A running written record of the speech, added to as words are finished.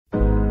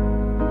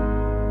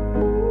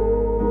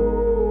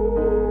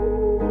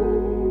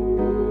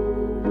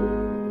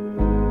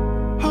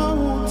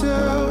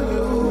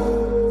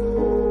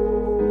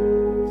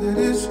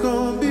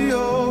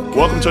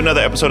welcome to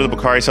another episode of the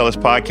Bakari Sellers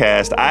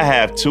Podcast. I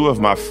have two of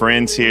my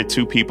friends here,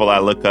 two people I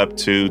look up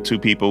to, two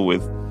people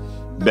with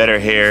better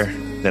hair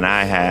than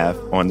I have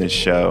on this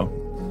show.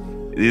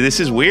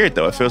 This is weird,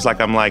 though. It feels like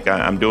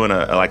I'm doing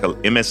a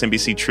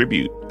MSNBC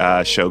tribute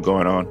show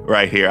going on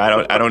right here.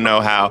 I don't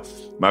know how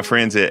my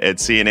friends at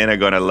CNN are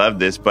going to love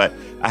this, but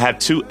I have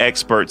two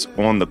experts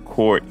on the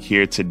court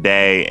here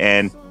today.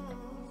 And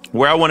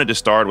where I wanted to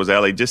start was,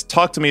 Elie, just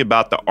talk to me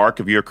about the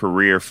arc of your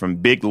career from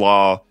big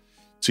law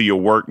to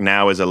your work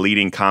now as a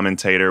leading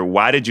commentator.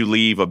 Why did you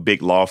leave a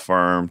big law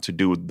firm to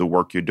do the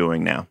work you're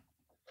doing now?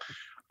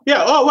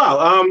 Yeah. Oh,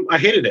 wow. I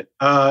hated it.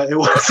 It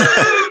was.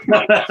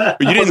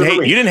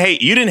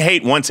 You didn't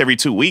hate once every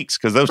 2 weeks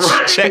because those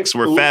checks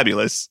were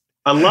fabulous.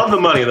 I love the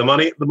money.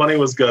 The money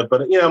was good.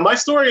 But my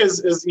story is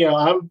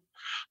I'm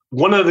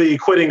one of the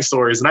quitting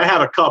stories, and I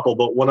have a couple.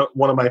 But one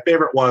of my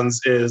favorite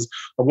ones is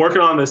I'm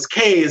working on this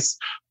case,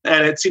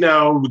 and it's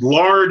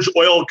large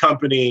oil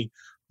company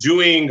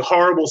doing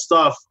horrible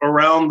stuff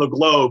around the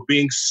globe,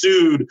 being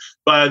sued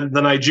by the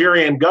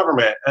Nigerian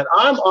government, and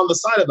I'm on the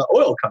side of the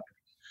oil company.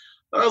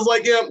 I was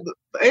like, the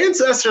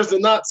ancestors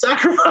did not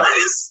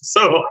sacrifice,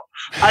 so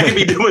I could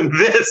be doing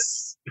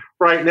this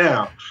right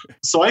now.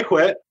 So I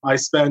quit. I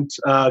spent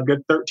a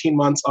good 13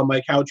 months on my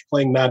couch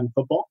playing Madden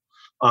football.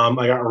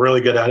 I got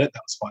really good at it.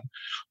 That was fun.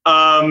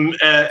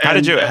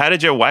 How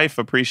did your wife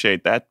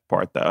appreciate that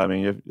part, though? I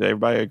mean, did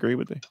everybody agree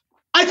with it?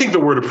 I think the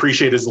word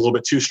appreciate is a little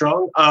bit too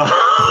strong.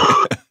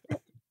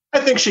 I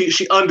think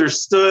she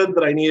understood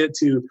that I needed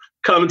to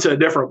come to a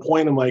different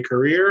point in my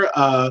career.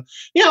 I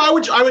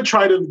would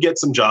try to get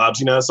some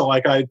jobs, so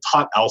like I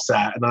taught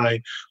LSAT and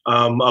I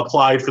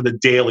applied for the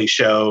Daily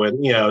Show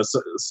and,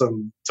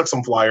 took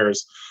some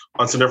flyers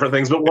on some different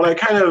things. But when I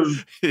kind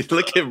of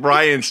look at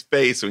Brian's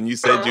face when you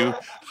said you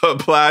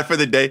applied for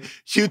the day,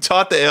 you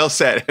taught the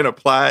LSAT and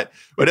applied.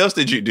 What else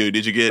did you do?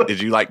 Did you get a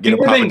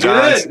Papa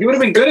John's? You would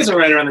have been good as a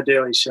writer on the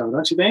Daily Show,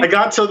 don't you think? I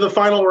got to the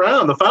final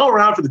round. The final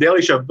round for the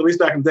Daily Show, at least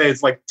back in the day,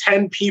 it's like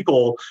 10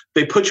 people.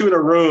 They put you in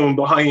a room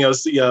behind,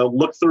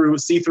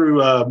 see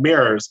through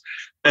mirrors,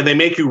 and they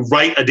make you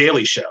write a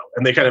Daily Show,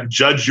 and they kind of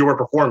judge your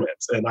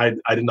performance. And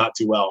I did not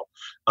do well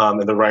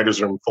in the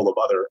writer's room full of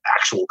other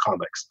actual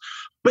comics.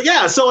 But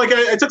yeah, so like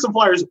I took some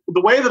flyers.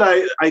 The way that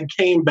I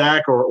came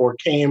back or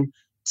came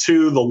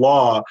to the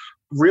law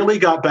really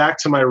got back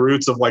to my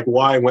roots of like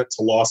why I went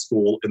to law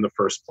school in the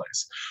first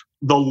place.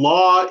 The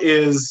law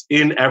is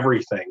in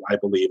everything, I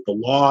believe. The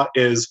law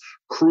is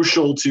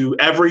crucial to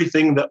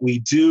everything that we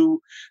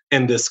do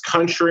in this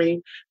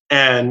country.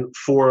 And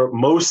for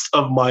most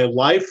of my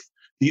life,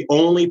 the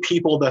only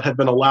people that have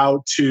been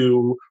allowed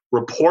to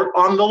report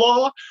on the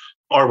law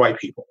are white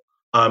people,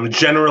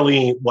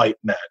 generally white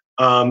men.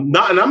 And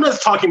I'm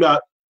not talking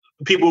about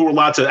people who are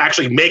allowed to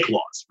actually make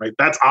laws, right?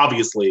 That's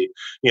obviously,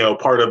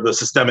 part of the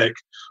systemic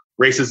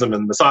racism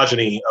and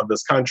misogyny of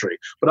this country.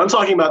 But I'm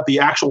talking about the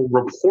actual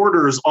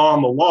reporters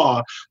on the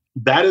law.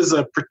 That is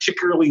a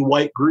particularly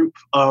white group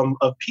of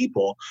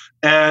people.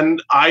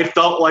 And I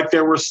felt like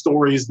there were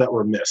stories that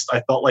were missed.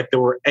 I felt like there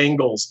were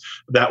angles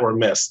that were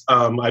missed.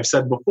 I've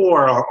said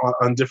before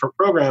on different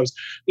programs,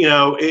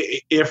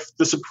 if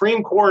the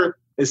Supreme Court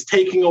is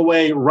taking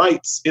away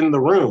rights in the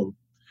room,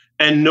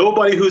 and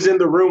nobody who's in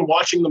the room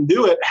watching them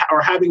do it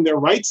are having their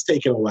rights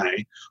taken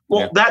away,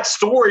 that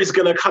story is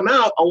going to come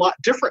out a lot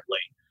differently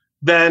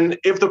than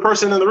if the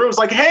person in the room is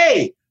like,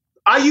 hey,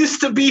 I used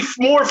to be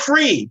more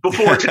free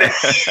before today,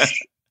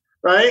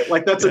 right?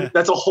 Like that's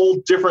a whole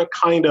different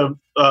kind of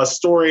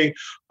story.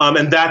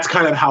 And that's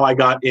kind of how I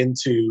got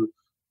into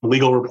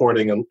legal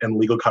reporting and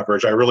legal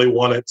coverage. I really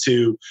wanted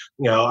to,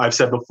 I've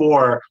said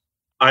before,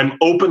 I'm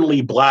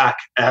openly Black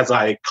as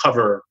I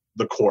cover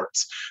the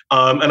courts.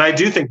 And I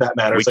do think that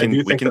matters.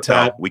 We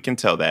can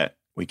tell that.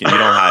 You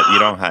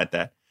don't hide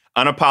that.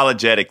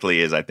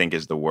 Unapologetically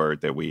is the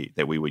word that we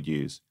would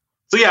use.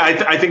 So yeah,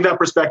 I think that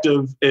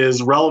perspective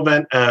is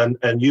relevant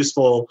and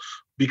useful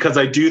because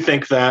I do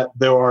think that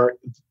there are,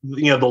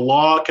 the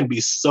law can be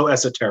so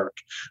esoteric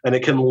and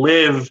it can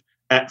live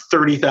at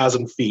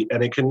 30,000 feet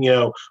and it can,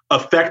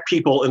 affect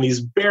people in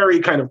these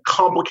very kind of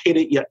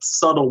complicated yet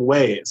subtle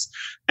ways.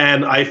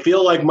 And I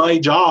feel like my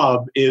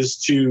job is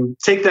to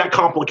take that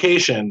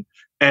complication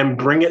and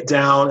bring it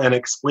down and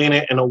explain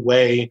it in a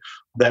way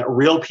that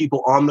real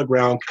people on the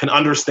ground can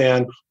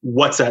understand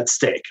what's at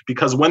stake.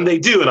 Because when they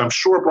do, and I'm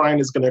sure Brian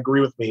is going to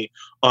agree with me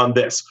on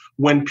this,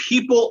 when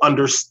people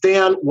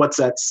understand what's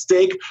at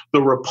stake,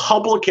 the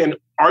Republican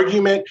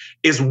argument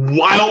is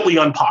wildly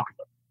unpopular.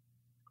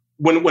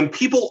 When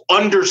people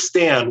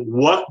understand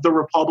what the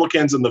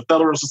Republicans and the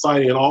Federalist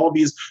Society and all of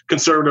these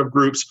conservative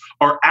groups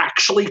are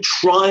actually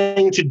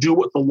trying to do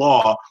with the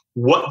law,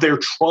 what they're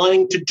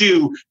trying to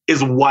do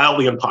is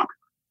wildly unpopular.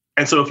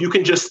 And so if you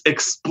can just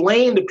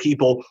explain to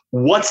people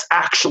what's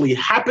actually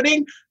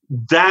happening,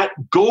 that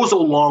goes a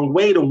long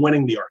way to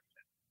winning the argument.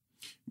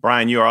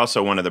 Brian, you are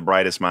also one of the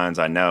brightest minds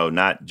I know,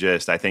 not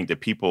just, I think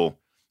that people,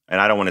 and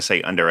I don't want to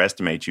say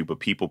underestimate you, but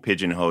people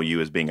pigeonhole you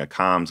as being a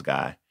comms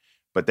guy.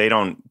 But they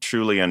don't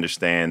truly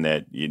understand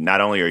that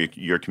not only are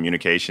your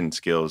communication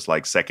skills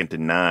like second to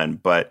none,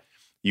 but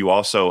you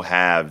also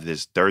have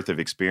this dearth of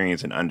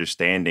experience and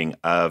understanding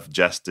of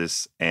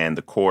justice and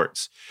the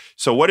courts.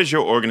 So what does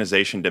your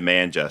organization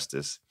Demand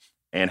Justice?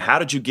 And how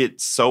did you get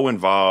so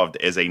involved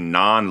as a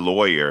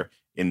non-lawyer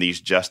in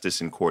these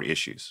justice and court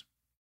issues?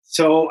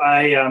 So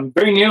I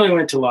very nearly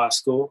went to law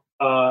school.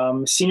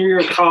 Senior year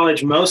of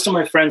college, most of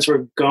my friends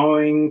were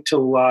going to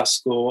law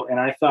school, and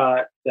I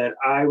thought that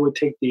I would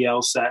take the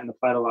LSAT and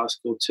apply to law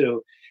school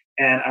too.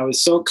 And I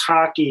was so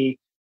cocky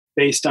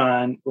based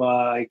on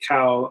like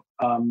how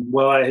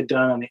well I had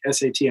done on the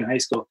SAT in high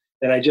school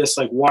that I just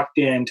like walked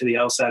into the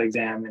LSAT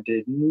exam and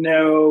did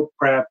no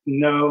prep,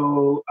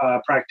 no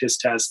practice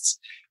tests.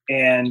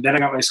 And then I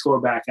got my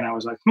score back and I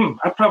was like,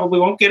 I probably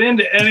won't get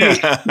into any of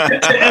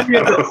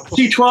the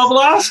T12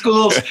 law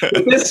schools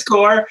with this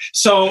score.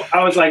 So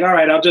I was like, all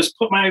right, I'll just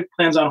put my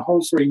plans on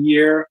hold for a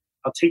year.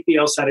 I'll take the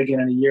LSAT again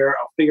in a year.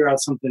 I'll figure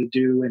out something to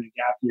do in a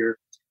gap year.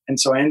 And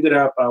so I ended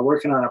up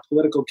working on a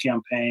political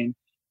campaign.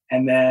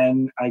 And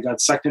then I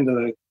got sucked into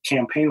the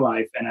campaign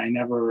life and I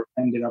never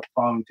ended up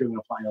following through and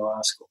applying to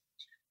law school.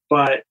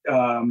 But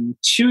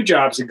 2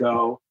 jobs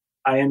ago,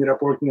 I ended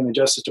up working in the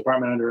Justice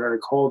Department under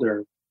Eric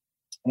Holder.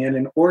 And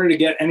in order to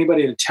get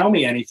anybody to tell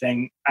me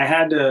anything, I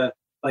had to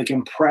like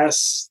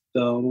impress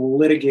the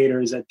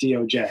litigators at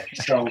DOJ.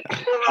 So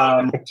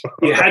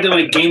you had to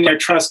like gain their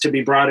trust to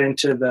be brought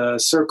into the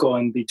circle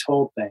and be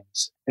told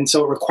things. And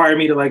so it required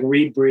me to like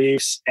read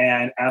briefs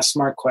and ask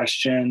smart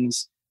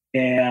questions.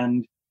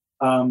 And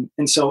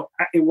so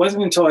it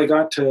wasn't until I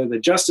got to the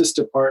Justice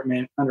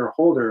Department under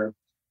Holder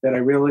that I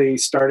really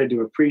started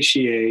to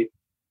appreciate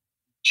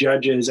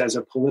judges as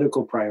a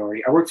political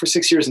priority. I worked for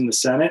 6 years in the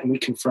Senate and we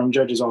confirm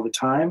judges all the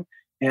time.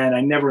 And I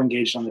never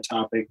engaged on the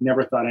topic,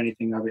 never thought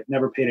anything of it,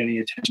 never paid any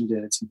attention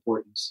to its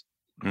importance.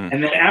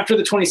 And then after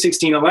the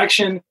 2016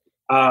 election,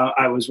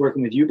 I was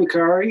working with you,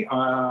 Bakari,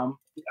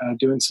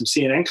 doing some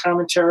CNN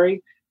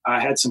commentary. I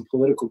had some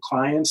political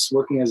clients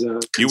working as a...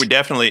 You were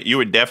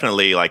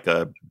definitely like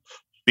a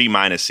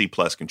B- C+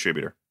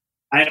 contributor.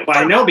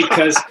 I know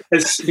because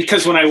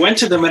when I went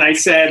to them and I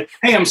said,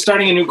 hey, I'm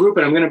starting a new group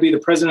and I'm going to be the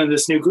president of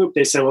this new group,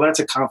 they said, well, that's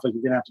a conflict.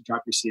 You're going to have to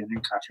drop your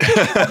CNN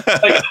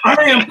contract. Like, aren't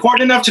I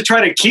important enough to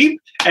try to keep?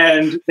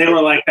 And they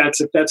were like, that's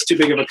too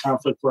big of a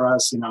conflict for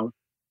us. You know,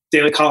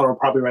 Daily Caller will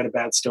probably write a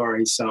bad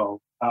story. So,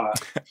 wow.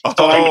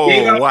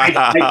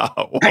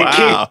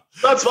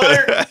 Shots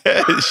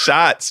fired.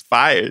 Shots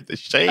fired. The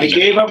shame. I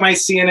gave up my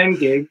CNN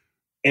gig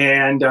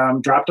and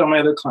dropped all my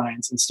other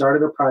clients and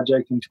started a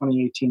project in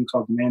 2018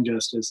 called Demand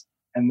Justice.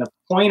 And the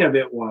point of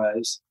it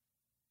was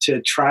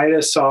to try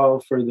to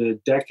solve for the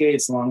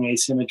decades-long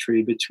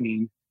asymmetry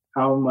between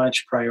how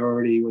much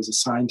priority was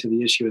assigned to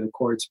the issue of the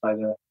courts by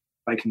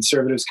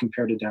conservatives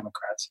compared to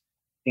Democrats.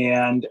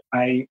 And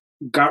I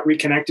got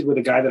reconnected with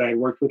a guy that I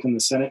worked with in the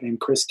Senate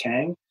named Chris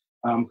Kang,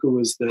 who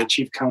was the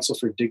chief counsel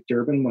for Dick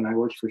Durbin when I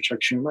worked for Chuck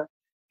Schumer.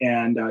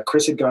 And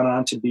Chris had gone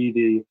on to be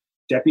the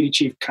deputy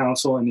chief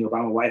counsel in the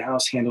Obama White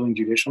House handling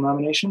judicial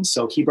nominations.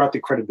 So he brought the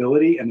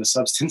credibility and the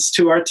substance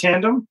to our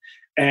tandem.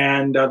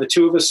 And the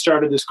two of us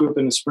started this group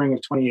in the spring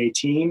of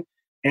 2018.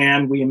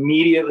 And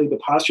the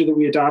posture that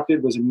we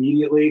adopted was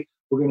immediately,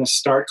 we're going to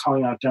start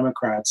calling out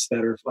Democrats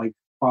that are like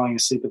falling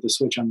asleep at the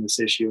switch on this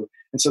issue.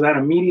 And so that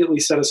immediately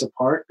set us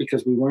apart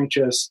because we weren't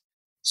just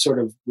sort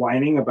of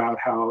whining about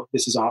how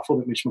this is awful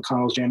that Mitch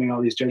McConnell's jamming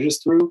all these judges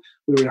through.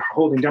 We were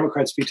holding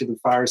Democrats' feet to the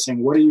fire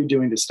saying, what are you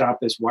doing to stop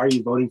this? Why are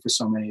you voting for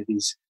so many of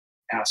these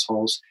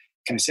assholes?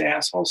 Can I say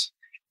assholes?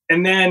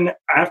 And then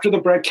after the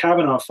Brett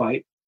Kavanaugh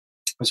fight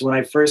was when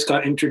I first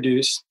got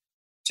introduced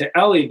to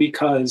Elie,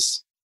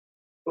 because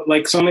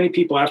like so many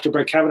people after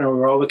Brett Kavanaugh, we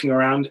were all looking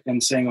around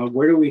and saying, oh,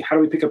 how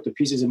do we pick up the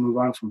pieces and move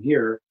on from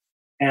here?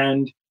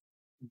 And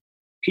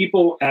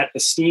people at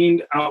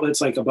esteemed outlets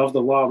like Above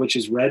the Law, which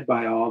is read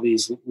by all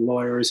these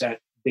lawyers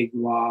at big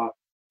law,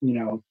 you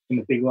know, in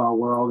the big law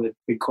world, at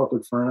big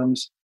corporate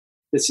firms.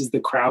 This is the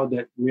crowd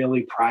that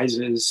really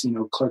prizes, you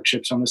know,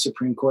 clerkships on the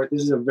Supreme Court.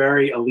 This is a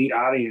very elite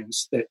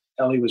audience that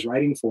Elie was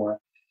writing for.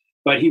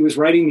 But he was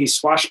writing these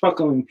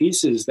swashbuckling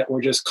pieces that were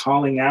just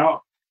calling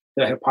out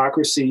the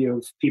hypocrisy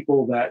of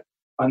people that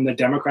on the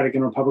Democratic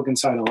and Republican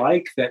side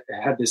alike that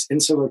had this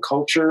insular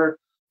culture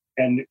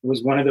and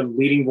was one of the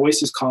leading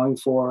voices calling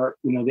for,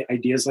 you know, the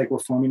ideas like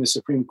reforming the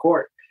Supreme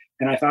Court.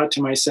 And I thought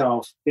to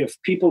myself, if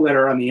people that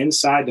are on the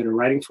inside that are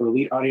writing for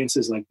elite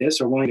audiences like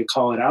this are willing to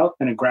call it out,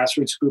 then a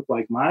grassroots group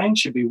like mine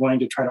should be willing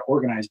to try to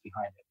organize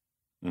behind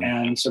it. Mm-hmm.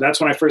 And so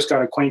that's when I first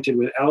got acquainted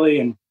with Elie,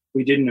 and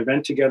we did an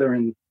event together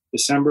in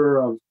December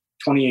of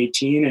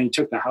 2018, and he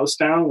took the house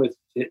down with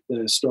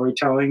the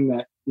storytelling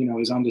that, you know,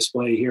 is on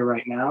display here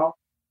right now.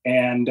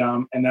 And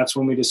that's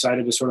when we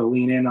decided to sort of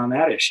lean in on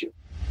that issue.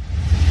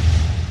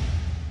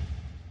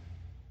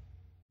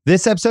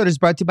 This episode is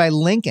brought to you by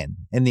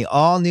Lincoln and the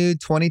all-new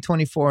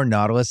 2024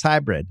 Nautilus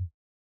Hybrid,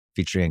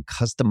 featuring a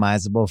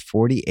customizable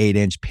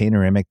 48-inch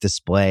panoramic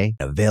display,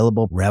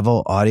 available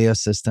Revel audio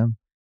system,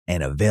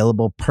 and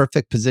available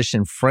perfect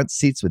position front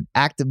seats with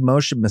active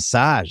motion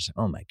massage.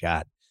 Oh my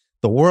God.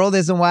 The world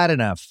isn't wide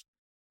enough.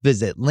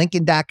 Visit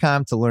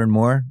Lincoln.com to learn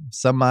more.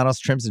 Some models,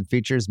 trims, and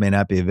features may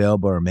not be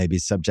available or may be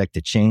subject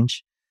to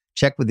change.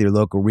 Check with your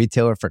local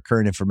retailer for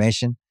current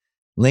information.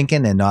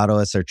 Lincoln and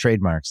Nautilus are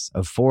trademarks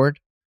of Ford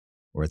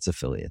or its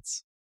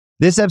affiliates.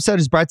 This episode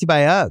is brought to you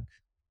by UGG.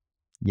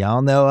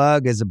 Y'all know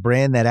UGG is a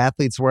brand that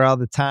athletes wear all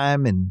the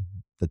time in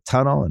the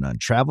tunnel and on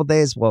travel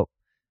days. Well,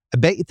 I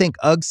bet you think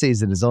UGG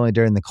season is only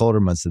during the colder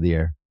months of the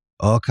year.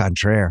 Au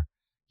contraire,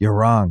 you're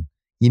wrong.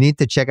 You need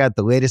to check out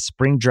the latest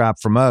spring drop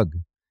from UGG.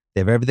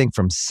 They have everything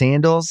from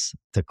sandals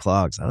to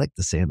clogs. I like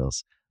the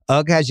sandals.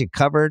 UGG has you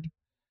covered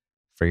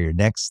for your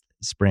next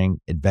spring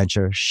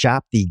adventure.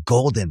 Shop the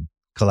Golden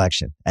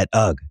Collection at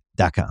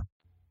UGG.com.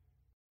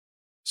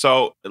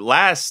 So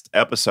last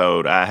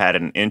episode, I had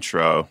an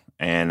intro,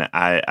 and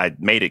I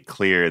made it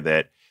clear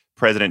that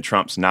President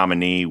Trump's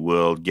nominee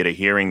will get a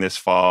hearing this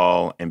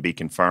fall and be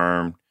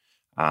confirmed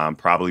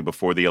probably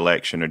before the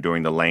election or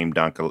during the lame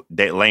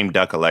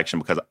duck election,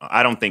 because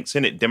I don't think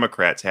Senate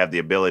Democrats have the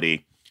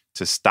ability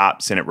to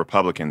stop Senate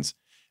Republicans.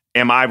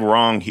 Am I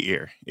wrong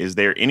here? Is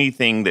there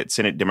anything that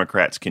Senate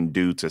Democrats can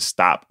do to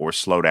stop or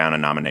slow down a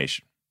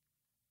nomination?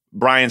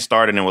 Brian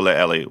started, and we'll let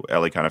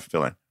Elie kind of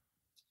fill in.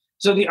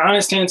 So the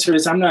honest answer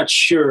is I'm not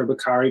sure,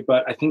 Bakari,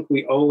 but I think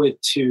we owe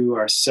it to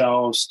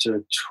ourselves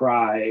to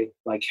try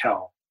like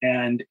hell.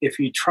 And if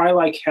you try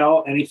like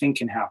hell, anything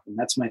can happen.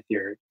 That's my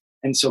theory.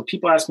 And so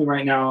people ask me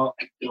right now,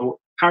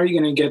 how are you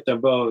going to get the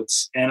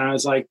votes? And I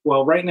was like,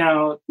 well, right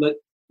now,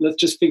 let's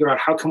just figure out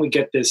how can we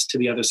get this to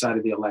the other side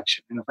of the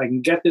election. And if I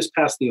can get this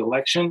past the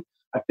election,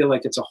 I feel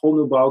like it's a whole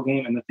new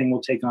ballgame and the thing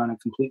will take on a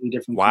completely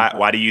different.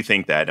 Why do you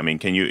think that? I mean,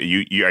 can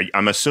you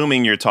I'm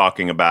assuming you're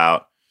talking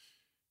about,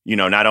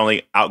 not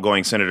only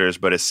outgoing senators,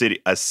 but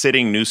a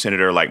sitting new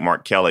senator like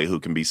Mark Kelly, who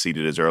can be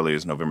seated as early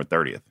as November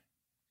 30th.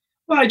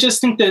 Well, I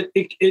just think that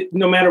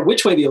no matter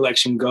which way the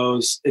election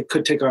goes, it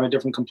could take on a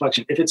different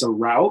complexion. If it's a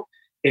rout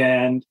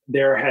and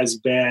there has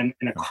been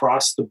an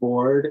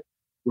across-the-board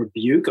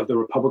rebuke of the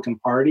Republican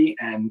Party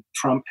and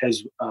Trump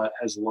has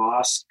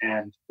lost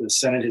and the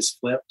Senate has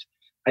flipped,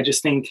 I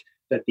just think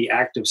that the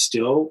act of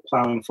still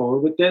plowing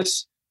forward with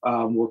this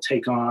will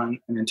take on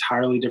an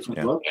entirely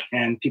different look.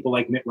 And people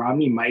like Mitt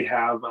Romney might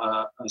have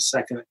a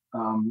second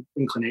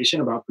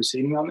inclination about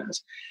proceeding on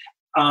this.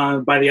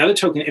 By the other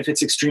token, if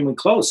it's extremely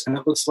close and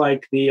it looks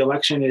like the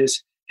election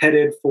is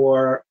headed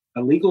for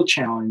a legal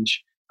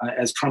challenge,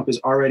 as Trump is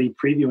already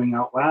previewing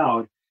out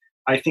loud,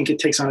 I think it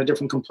takes on a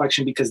different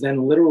complexion because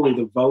then literally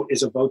the vote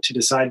is a vote to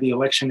decide the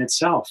election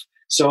itself.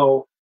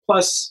 So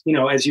plus,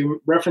 as you're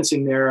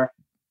referencing there,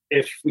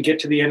 if we get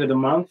to the end of the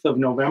month of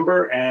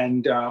November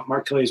and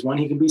Mark Kelly is won,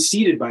 he can be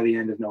seated by the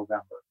end of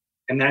November.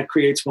 And that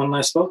creates one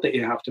less vote that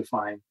you have to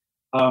find.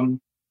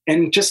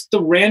 And just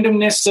the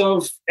randomness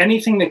of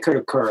anything that could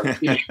occur.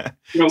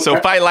 So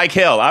fight like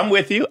hell. I'm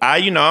with you.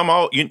 I'm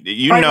all,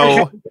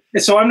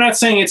 So I'm not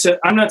saying it's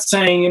even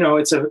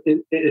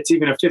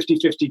a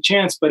 50-50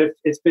 chance, but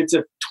if it's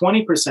a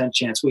 20%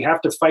 chance, we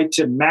have to fight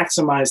to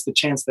maximize the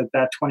chance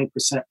that 20%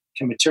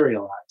 can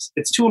materialize.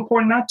 It's too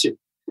important not to.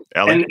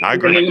 Elie, I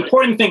agree. And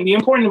the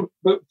important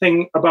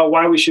thing about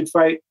why we should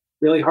fight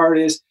really hard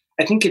is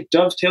I think it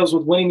dovetails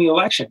with winning the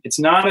election. It's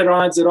not at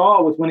odds at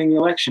all with winning the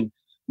election.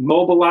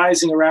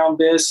 Mobilizing around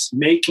this,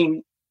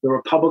 making the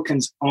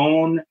Republicans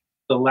own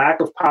the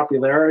lack of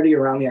popularity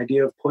around the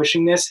idea of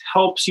pushing this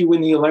helps you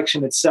win the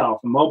election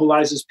itself. It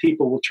mobilizes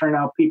people, will turn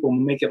out people, will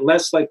make it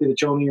less likely that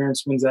Joni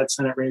Ernst wins that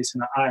Senate race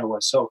in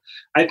Iowa. So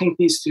I think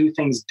these two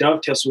things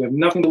dovetail. So we have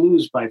nothing to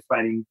lose by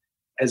fighting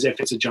as if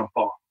it's a jump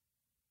ball.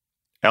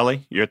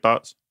 Elie, your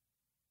thoughts?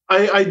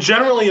 I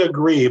generally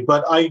agree,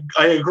 but I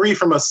agree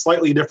from a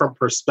slightly different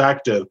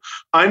perspective.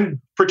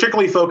 I'm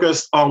particularly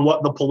focused on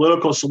what the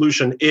political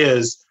solution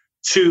is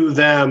to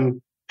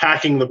them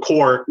packing the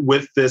court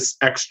with this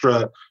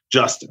extra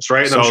justice,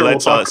 right? And we're going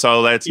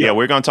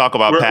to talk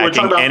about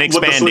packing and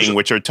expanding,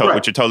 which are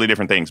totally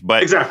different things.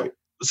 But exactly.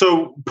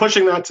 So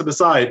pushing that to the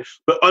side,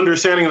 but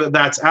understanding that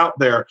that's out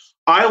there.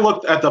 I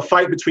looked at the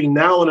fight between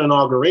now and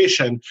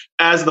inauguration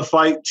as the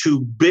fight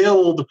to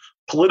build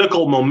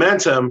political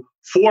momentum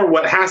for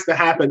what has to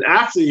happen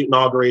after the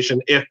inauguration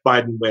if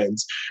Biden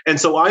wins. And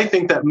so I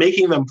think that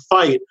making them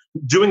fight,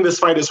 doing this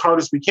fight as hard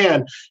as we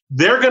can,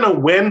 they're going to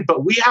win,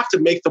 but we have to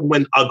make them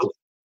win ugly.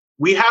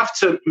 We have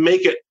to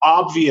make it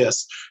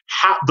obvious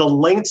the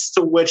lengths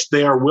to which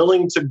they are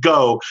willing to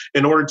go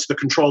in order to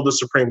control the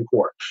Supreme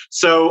Court.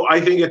 So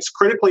I think it's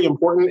critically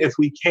important, if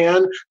we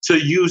can, to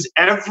use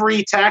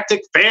every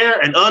tactic, fair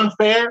and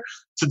unfair,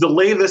 to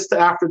delay this to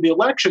after the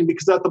election,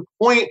 because at the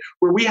point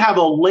where we have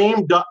a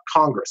lame duck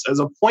Congress, as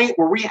a point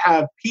where we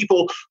have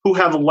people who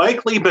have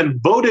likely been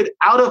voted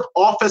out of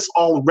office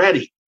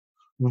already,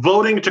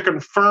 voting to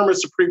confirm a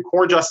Supreme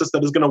Court justice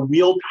that is going to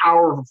wield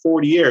power for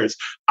 40 years,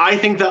 I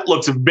think that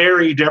looks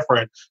very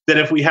different than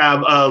if we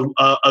have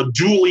a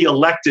duly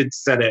elected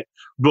Senate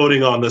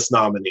voting on this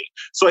nominee.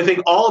 So I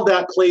think all of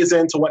that plays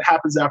into what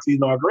happens after the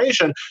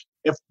inauguration.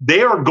 If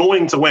they are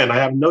going to win, I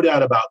have no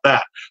doubt about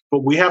that.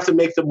 But we have to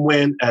make them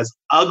win as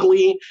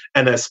ugly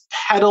and as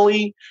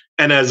pettily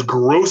and as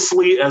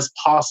grossly as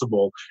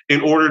possible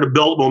in order to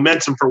build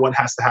momentum for what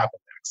has to happen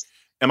next.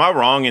 Am I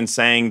wrong in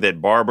saying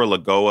that Barbara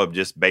Lagoa,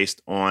 just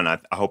based on, I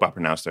hope I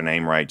pronounced her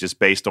name right, just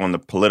based on the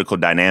political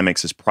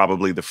dynamics, is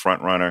probably the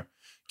front runner,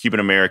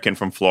 Cuban-American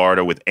from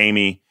Florida, with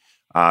Amy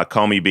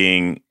Comey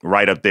being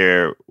right up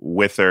there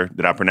with her?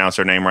 Did I pronounce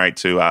her name right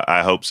too?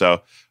 I hope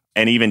so.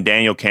 And even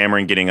Daniel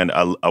Cameron getting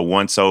a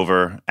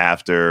once-over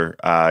after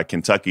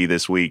Kentucky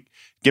this week.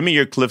 Give me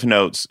your cliff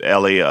notes,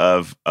 Elie,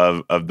 of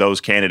those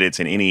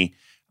candidates and any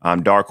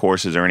dark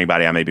horses or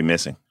anybody I may be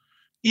missing.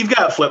 You've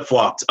got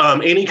flip-flopped.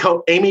 Amy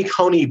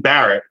Coney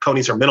Barrett.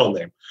 Coney's her middle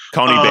name.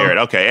 Coney Barrett.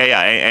 Okay.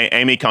 Yeah.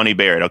 Amy Coney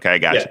Barrett. Okay. I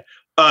got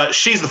you.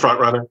 She's the front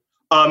runner.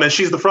 And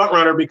she's the front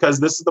runner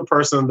because this is the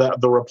person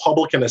that the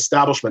Republican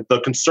establishment,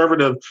 the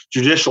conservative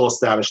judicial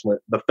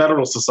establishment, the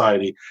Federal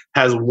Society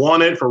has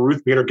wanted for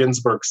Ruth Bader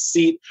Ginsburg's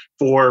seat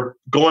for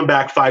going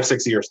back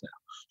 5-6 years now.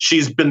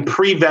 She's been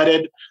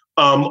pre-vetted.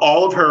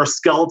 All of her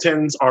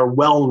skeletons are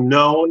well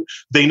known.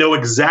 They know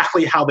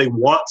exactly how they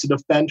want to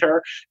defend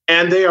her.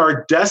 And they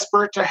are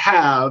desperate to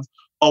have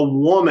a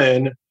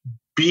woman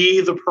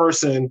be the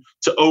person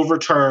to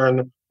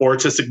overturn or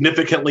to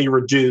significantly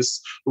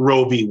reduce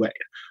Roe v. Wade.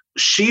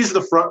 She's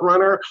the front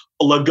runner.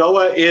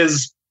 Lagoa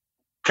is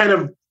kind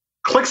of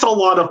clicks a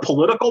lot of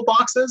political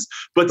boxes,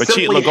 but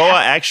Lagoa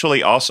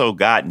actually also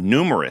got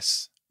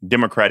numerous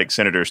Democratic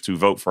senators to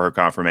vote for her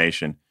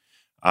confirmation.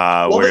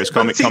 Whereas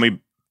Comey,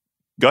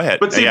 go ahead.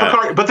 But they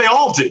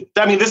all do.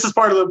 I mean, this is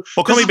part of the.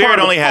 Well, Comey Barrett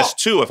only has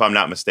 2, if I'm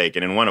not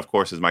mistaken, and one, of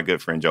course, is my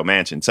good friend Joe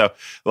Manchin. So,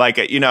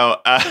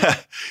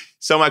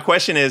 so my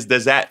question is,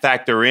 does that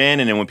factor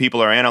in? And then when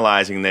people are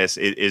analyzing this,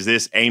 is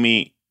this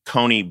Amy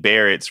Coney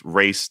Barrett's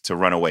race to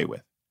run away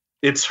with?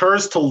 It's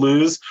hers to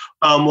lose.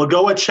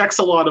 Lagoa checks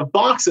a lot of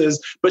boxes,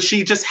 but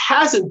she just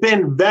hasn't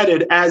been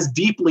vetted as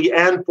deeply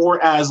and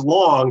for as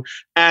long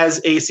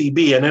as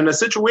ACB. And in a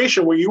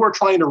situation where you are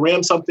trying to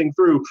ram something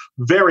through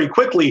very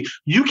quickly,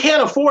 you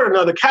can't afford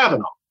another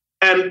Kavanaugh.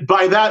 And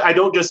by that, I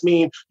don't just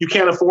mean you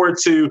can't afford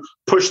to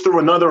push through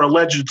another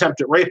alleged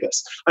attempted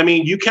rapist. I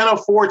mean, you can't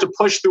afford to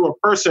push through a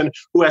person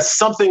who has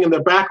something in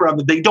their background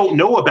that they don't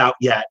know about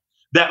yet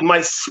that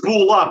might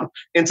spool up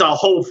into a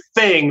whole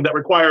thing that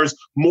requires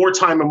more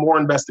time and more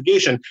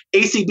investigation.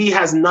 ACB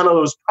has none of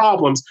those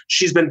problems.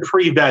 She's been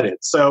pre-vetted.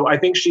 So I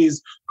think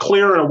she's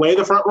clear and away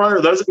the front runner.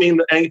 It doesn't mean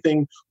that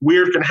anything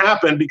weird can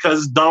happen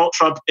because Donald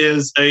Trump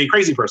is a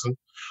crazy person.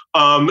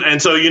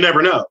 And so you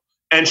never know.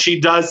 And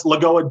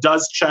Lagoa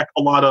does check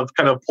a lot of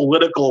kind of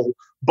political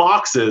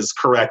boxes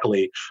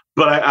correctly.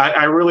 But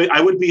I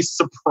would be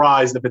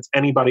surprised if it's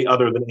anybody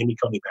other than Amy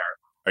Coney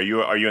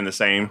Barrett. Are you in the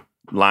same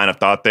line of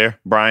thought there,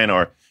 Brian,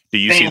 or do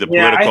you see the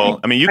political?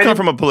 You come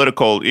from a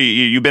political.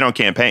 You've been on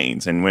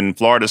campaigns, and when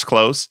Florida's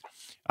close,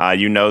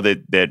 you know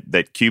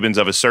that Cubans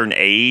of a certain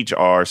age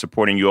are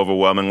supporting you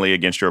overwhelmingly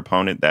against your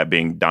opponent, that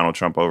being Donald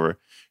Trump over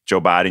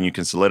Joe Biden. You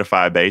can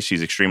solidify a base.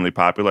 She's extremely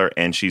popular,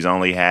 and she's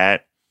only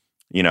had,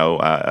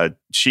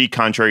 she,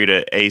 contrary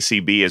to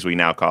ACB as we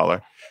now call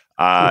her.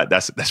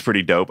 That's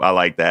pretty dope. I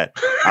like that.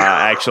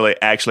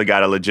 Actually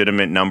got a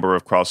legitimate number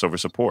of crossover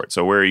support.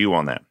 So where are you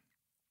on that?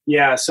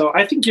 Yeah, so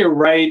I think you're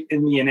right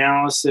in the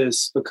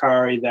analysis,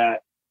 Bakari,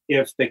 that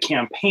if the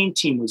campaign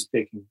team was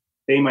picking,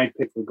 they might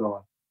pick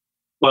Lagoa.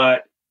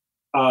 But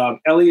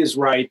Elie is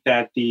right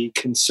that the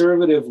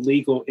conservative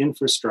legal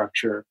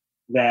infrastructure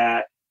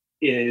that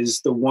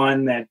is the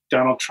one that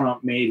Donald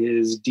Trump made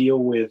his deal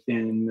with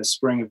in the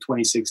spring of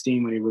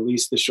 2016 when he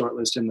released the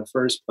shortlist in the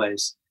first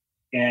place,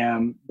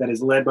 and that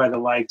is led by the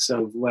likes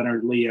of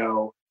Leonard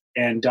Leo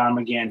and Don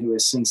McGahn, who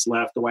has since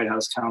left the White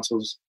House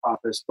counsel's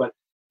office. But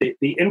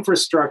the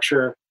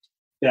infrastructure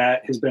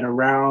that has been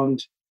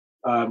around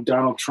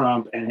Donald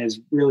Trump and has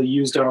really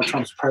used Donald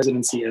Trump's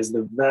presidency as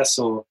the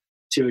vessel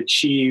to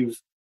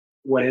achieve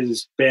what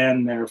has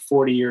been their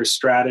 40-year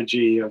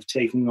strategy of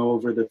taking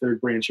over the third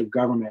branch of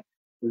government.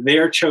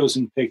 Their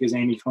chosen pick is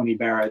Amy Coney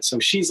Barrett. So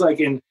she's like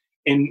in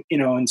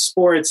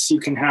sports, you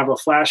can have a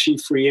flashy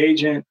free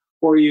agent,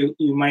 or you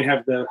might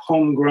have the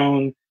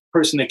homegrown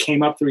person that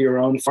came up through your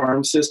own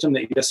farm system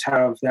that you just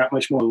have that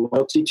much more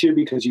loyalty to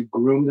because you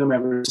groomed them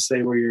ever since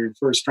they were your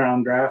first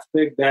round draft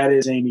pick. That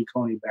is Amy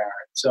Coney Barrett.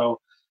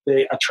 So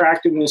the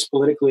attractiveness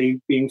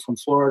politically, being from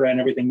Florida and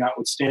everything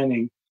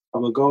notwithstanding,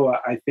 of Lagoa,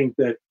 I think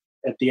that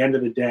at the end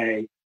of the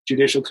day,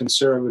 judicial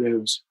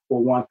conservatives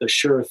will want the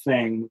sure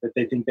thing that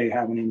they think they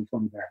have in Amy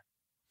Coney Barrett.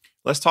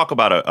 Let's talk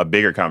about a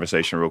bigger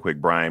conversation real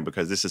quick, Brian,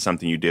 because this is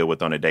something you deal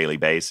with on a daily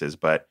basis.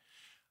 But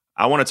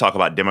I want to talk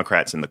about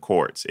Democrats in the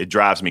courts. It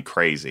drives me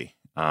crazy.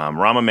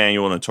 Rahm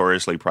Emanuel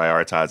notoriously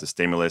prioritized the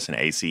stimulus and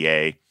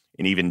ACA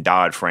and even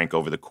Dodd-Frank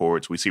over the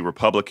courts. We see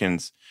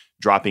Republicans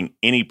dropping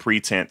any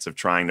pretense of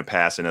trying to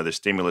pass another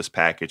stimulus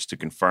package to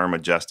confirm a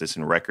justice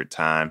in record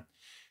time.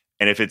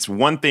 And if it's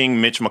one thing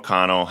Mitch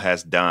McConnell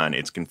has done,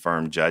 it's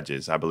confirmed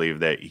judges. I believe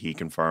that he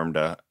confirmed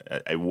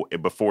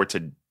before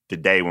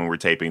today when we're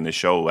taping the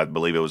show, I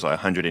believe it was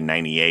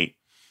 198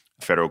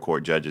 federal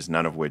court judges,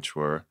 none of which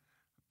were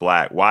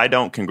Black. Why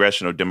don't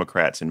congressional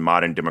Democrats and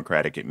modern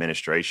Democratic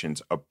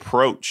administrations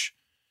approach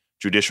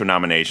judicial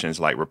nominations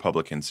like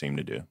Republicans seem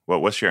to do?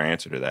 What's your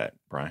answer to that,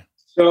 Brian?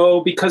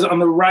 So because on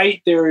the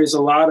right, there is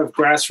a lot of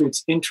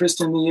grassroots interest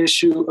in the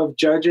issue of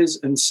judges.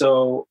 And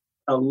so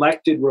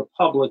elected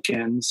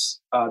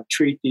Republicans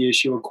treat the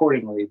issue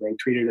accordingly. They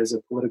treat it as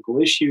a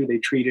political issue. They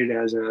treat it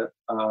as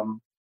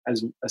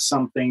as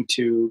something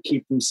to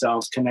keep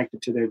themselves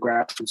connected to their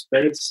grassroots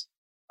base.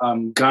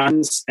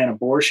 Guns and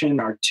abortion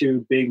are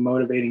two big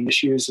motivating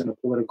issues in the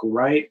political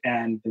right,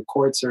 and the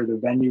courts are the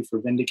venue for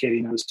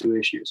vindicating those two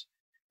issues.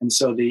 And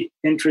so the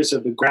interests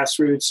of the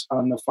grassroots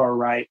on the far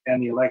right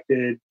and the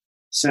elected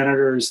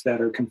senators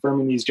that are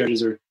confirming these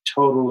judges are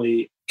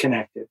totally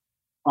connected.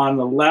 On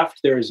the left,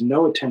 there is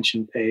no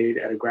attention paid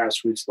at a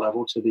grassroots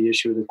level to the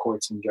issue of the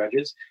courts and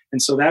judges.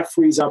 And so that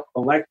frees up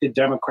elected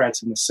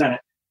Democrats in the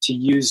Senate to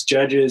use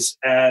judges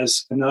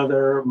as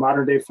another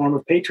modern day form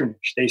of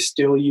patronage. They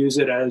still use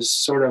it as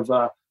sort of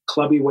a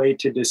clubby way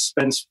to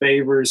dispense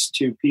favors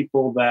to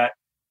people that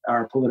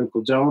are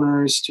political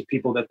donors, to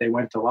people that they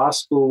went to law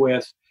school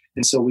with.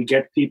 And so we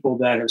get people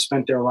that have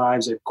spent their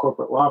lives at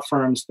corporate law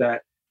firms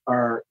that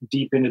are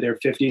deep into their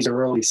 50s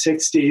or early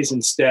 60s,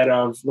 instead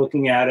of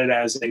looking at it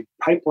as a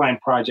pipeline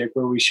project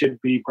where we should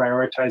be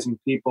prioritizing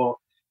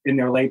people in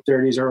their late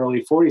 30s or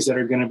early 40s that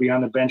are going to be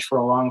on the bench for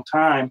a long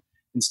time,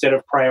 instead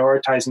of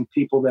prioritizing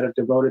people that have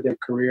devoted their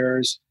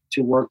careers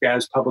to work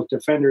as public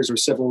defenders or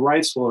civil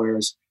rights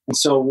lawyers. And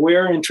so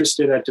we're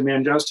interested at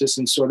Demand Justice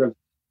in sort of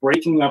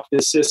breaking up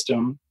this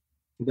system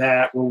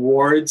that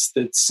rewards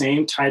the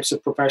same types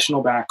of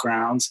professional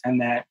backgrounds and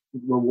that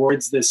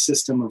rewards this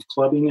system of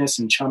clubbiness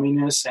and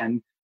chumminess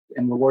and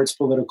rewards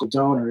political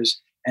donors,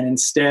 and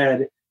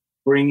instead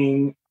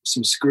bringing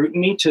some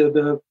scrutiny to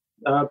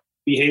the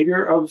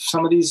behavior of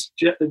some of these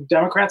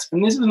Democrats.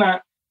 And this is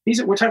not,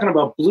 we're talking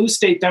about blue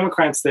state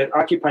Democrats that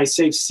occupy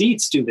safe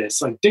seats do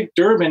this. Like Dick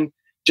Durbin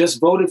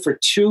just voted for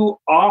two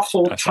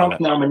awful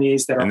Trump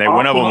nominees that are awful.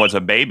 One of them was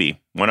a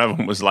baby. One of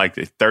them was like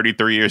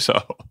 33 years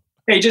old.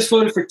 He just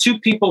voted for two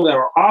people that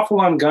are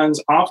awful on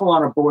guns, awful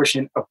on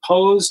abortion,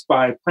 opposed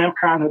by Planned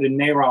Parenthood and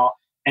NARAL.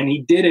 And he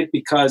did it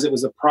because it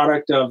was a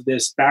product of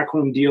this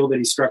backroom deal that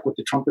he struck with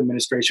the Trump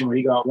administration where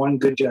he got one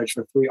good judge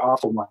for three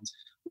awful ones.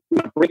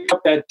 Break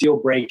up that deal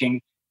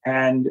breaking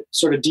and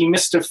sort of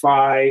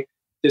demystify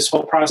this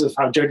whole process of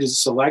how judges are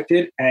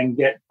selected and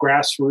get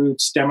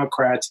grassroots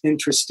Democrats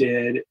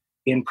interested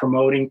in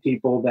promoting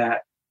people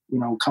that,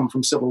 come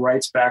from civil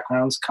rights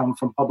backgrounds, come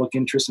from public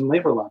interest and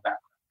labor law backgrounds.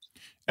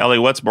 Elie,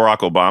 what's Barack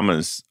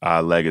Obama's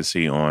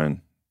legacy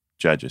on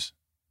judges?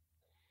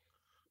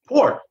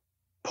 Poor.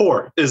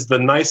 Poor is the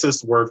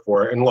nicest word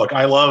for it. And look,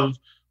 I love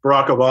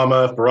Barack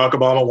Obama. If Barack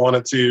Obama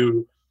wanted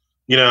to,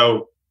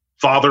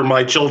 father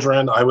my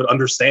children, I would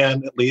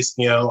understand at least,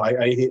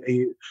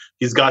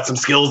 he's got some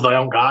skills that I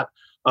don't got.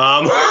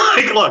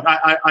 Look,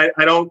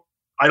 I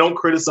don't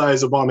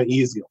criticize Obama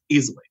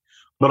easily.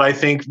 But I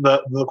think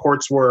the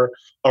courts were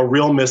a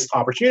real missed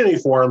opportunity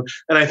for him.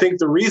 And I think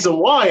the reason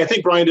why, I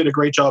think Brian did a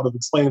great job of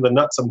explaining the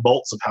nuts and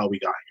bolts of how we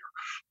got here.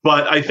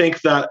 But I think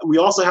that we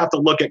also have to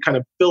look at kind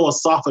of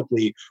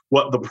philosophically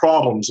what the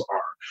problems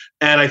are.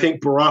 And I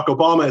think Barack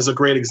Obama is a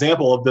great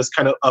example of this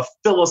kind of a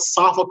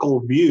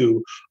philosophical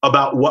view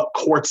about what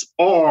courts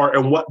are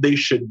and what they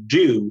should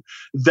do,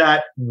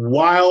 that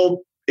while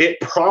it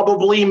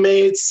probably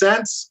made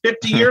sense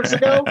 50 years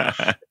ago,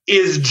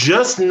 is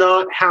just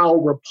not how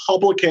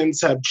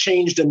Republicans have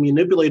changed and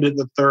manipulated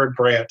the third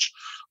branch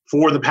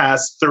for the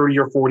past 30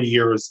 or 40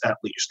 years at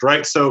least,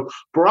 right? So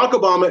Barack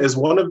Obama is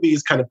one of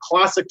these kind of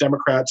classic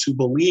Democrats who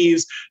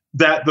believes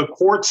that the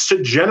courts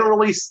should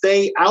generally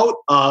stay out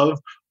of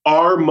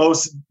our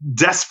most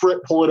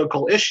desperate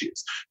political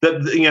issues.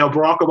 That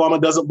Barack Obama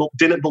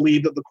didn't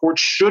believe that the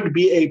courts should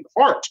be a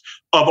part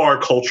of our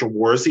culture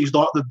wars. He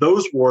thought that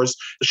those wars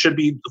should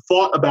be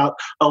thought about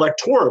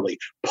electorally.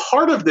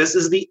 Part of this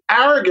is the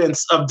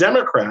arrogance of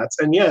Democrats,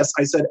 and yes,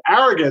 I said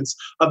arrogance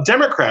of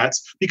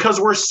Democrats, because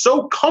we're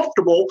so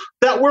comfortable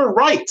that we're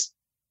right.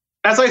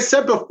 As I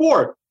said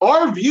before,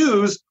 our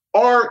views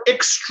are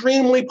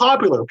extremely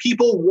popular.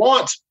 People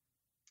want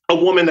a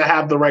woman to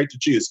have the right to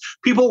choose.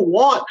 People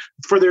want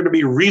for there to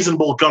be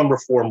reasonable gun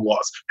reform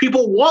laws.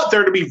 People want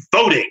there to be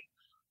voting.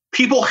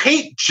 People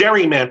hate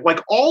gerrymandering.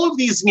 Like all of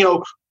these,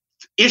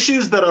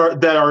 issues that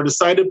are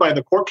decided by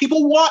the court.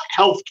 People want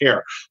health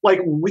care. Like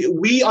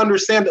we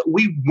understand that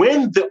we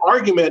win the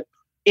argument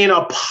in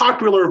a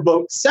popular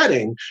vote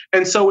setting.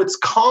 And so it's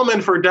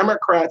common for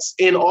Democrats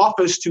in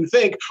office to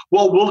think,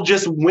 well, we'll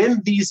just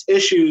win these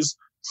issues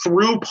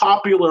through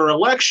popular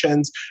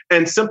elections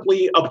and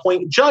simply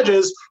appoint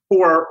judges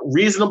who are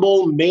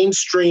reasonable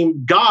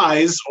mainstream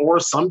guys, or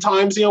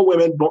sometimes,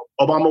 women.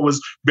 Obama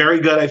was very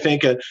good, I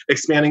think, at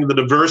expanding the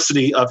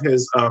diversity of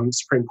his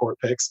Supreme Court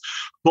picks,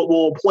 but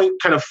will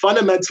appoint kind of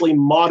fundamentally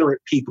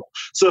moderate people.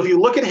 So if you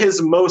look at his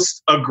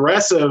most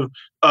aggressive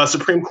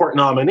Supreme Court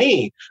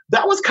nominee,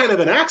 that was kind of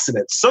an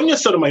accident. Sonia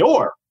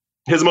Sotomayor,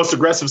 his most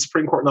aggressive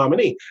Supreme Court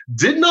nominee,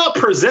 did not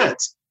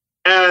present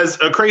as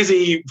a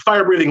crazy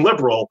fire-breathing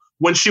liberal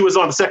when she was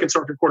on the Second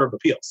Circuit Court of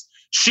Appeals.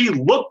 She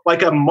looked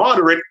like a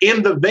moderate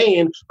in the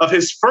vein of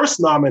his first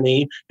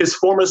nominee, his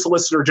former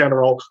Solicitor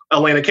General,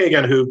 Elena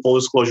Kagan, who, full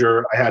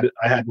disclosure, I had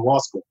in law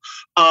school.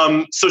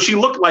 So she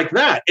looked like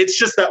that. It's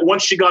just that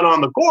once she got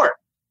on the court,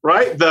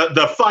 right,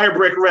 the fire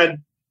brick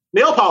red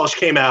nail polish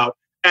came out,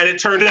 and it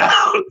turned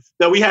out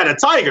that we had a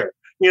tiger.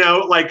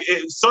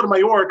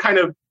 Sotomayor kind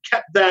of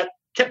kept that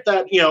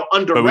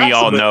under wraps. But we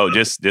all know,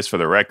 just for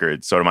the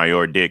record,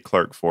 Sotomayor did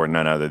clerk for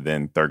none other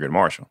than Thurgood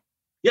Marshall.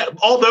 Yeah,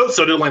 although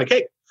so did Elena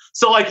Kagan.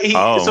 So he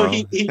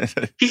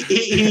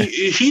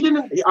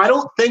didn't. I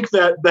don't think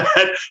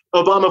that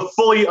Obama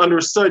fully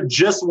understood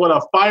just what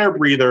a fire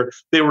breather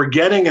they were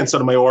getting in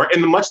Sotomayor,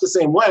 in much the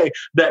same way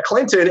that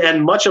Clinton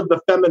and much of the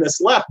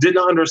feminist left did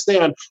not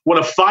understand what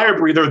a fire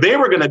breather they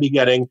were going to be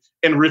getting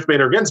in Ruth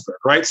Bader Ginsburg.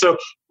 Right. So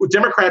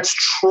Democrats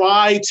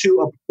try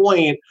to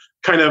appoint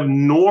kind of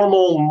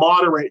normal,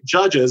 moderate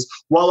judges,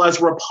 while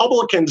as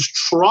Republicans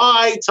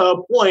try to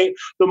appoint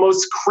the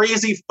most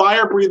crazy,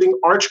 fire-breathing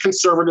arch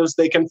conservatives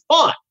they can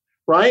find,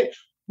 right?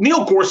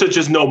 Neil Gorsuch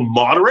is no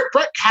moderate.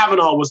 Brett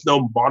Kavanaugh was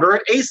no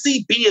moderate.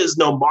 ACB is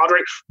no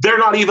moderate. They're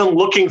not even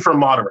looking for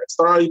moderates.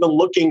 They're not even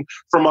looking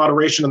for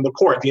moderation in the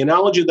court. The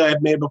analogy that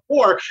I've made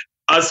before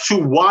as to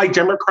why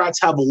Democrats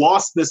have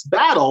lost this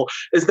battle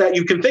is that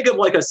you can think of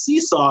like a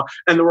seesaw,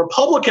 and the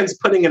Republicans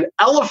putting an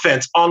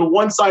elephant on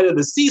one side of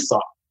the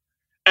seesaw,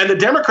 and the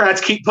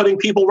Democrats keep putting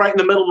people right in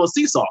the middle of the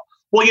seesaw.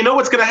 Well, you know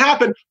what's going to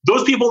happen?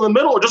 Those people in the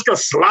middle are just going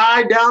to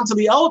slide down to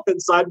the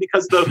elephant side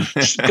because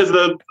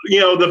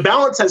the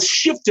balance has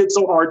shifted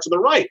so hard to the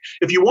right.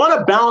 If you want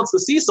to balance the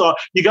seesaw,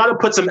 you got to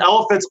put some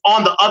elephants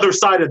on the other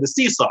side of the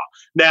seesaw.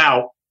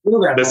 Now,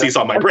 the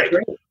seesaw might break.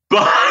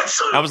 But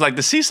I was like,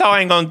 the seesaw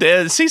ain't going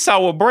to. The seesaw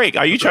will break.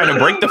 Are you trying to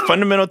break the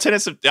fundamental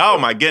tenets of? Oh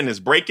my goodness!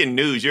 Breaking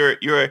news. You're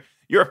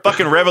a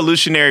fucking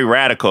revolutionary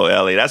radical,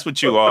 Elie. That's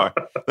what you are.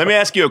 Let me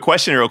ask you a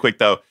question real quick,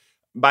 though.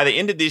 By the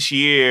end of this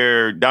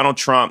year, Donald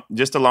Trump,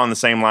 just along the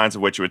same lines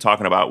of what you were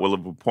talking about, will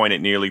have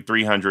appointed nearly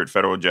 300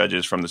 federal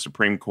judges from the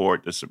Supreme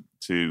Court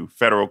to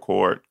federal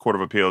court, Court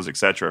of Appeals, et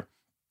cetera.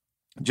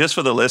 Just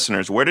for the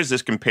listeners, where does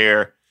this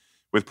compare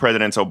with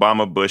Presidents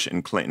Obama, Bush,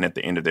 and Clinton at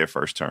the end of their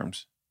first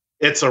terms?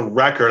 It's a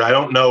record. I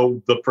don't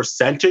know the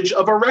percentage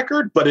of a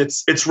record, but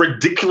it's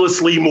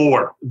ridiculously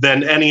more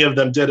than any of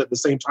them did at the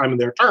same time in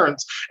their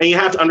terms. And you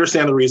have to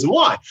understand the reason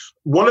why.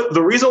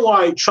 The reason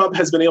why Trump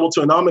has been able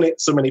to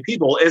nominate so many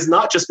people is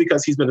not just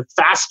because he's been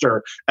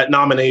faster at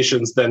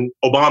nominations than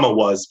Obama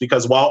was,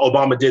 because while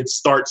Obama did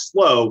start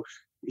slow,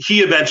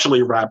 he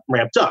eventually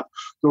ramped up.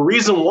 The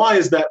reason why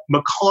is that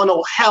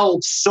McConnell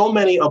held so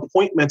many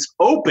appointments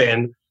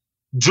open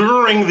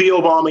during the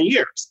Obama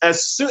years.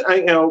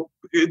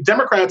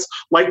 Democrats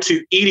like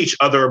to eat each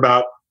other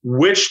about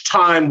which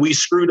time we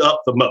screwed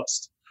up the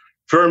most.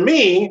 For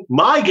me,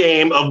 my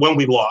game of when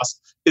we lost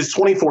is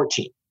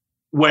 2014,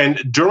 when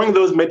during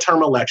those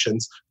midterm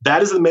elections,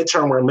 that is the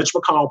midterm where Mitch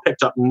McConnell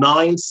picked up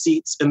 9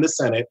 seats in the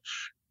Senate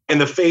in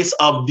the face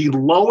of the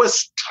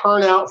lowest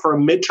turnout for a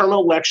midterm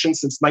election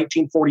since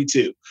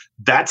 1942.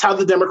 That's how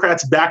the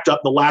Democrats backed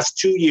up the last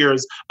 2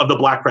 years of the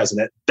black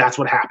president. That's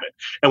what happened.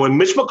 And when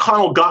Mitch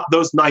McConnell got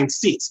those 9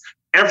 seats,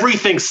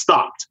 everything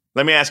stopped.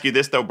 Let me ask you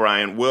this, though,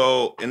 Brian.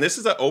 And this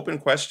is an open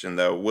question,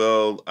 though,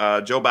 will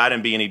Joe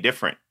Biden be any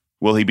different?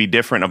 Will he be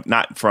different,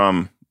 not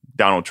from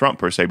Donald Trump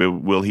per se, but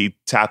will he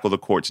tackle the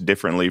courts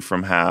differently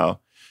from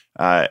how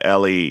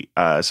Elie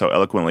so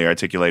eloquently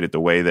articulated the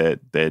way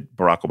that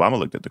Barack Obama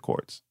looked at the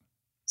courts?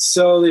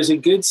 So there's a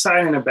good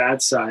side and a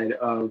bad side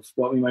of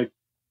what we might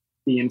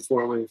be in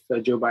for with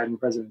the Joe Biden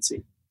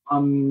presidency.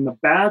 On the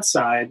bad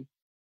side,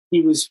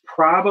 he was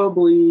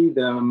probably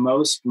the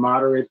most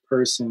moderate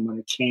person when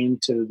it came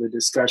to the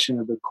discussion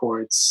of the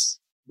courts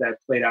that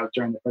played out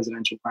during the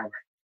presidential primary.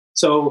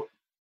 So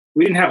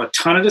we didn't have a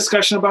ton of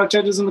discussion about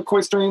judges in the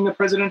courts during the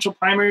presidential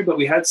primary, but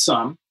we had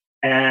some,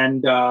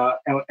 and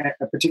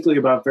particularly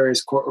about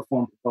various court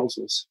reform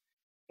proposals.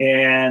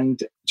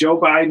 And Joe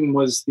Biden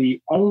was the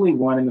only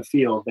one in the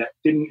field that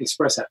didn't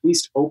express at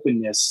least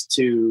openness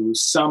to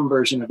some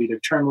version of either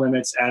term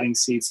limits, adding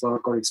seats, lower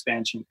court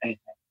expansion, anything.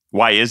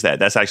 Why is that?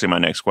 That's actually my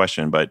next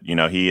question. But, Joe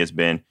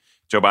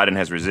Biden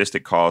has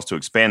resisted calls to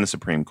expand the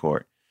Supreme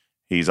Court.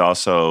 He's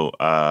also,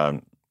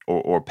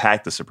 or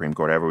pack the Supreme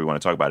Court, however we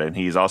want to talk about it. And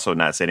he's also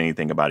not said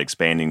anything about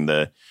expanding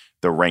the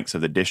ranks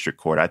of the district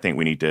court. I think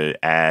we need to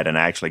add, and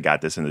I actually got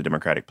this in the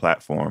Democratic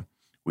platform,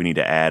 we need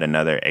to add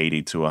another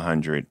 80 to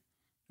 100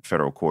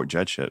 federal court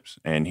judgeships,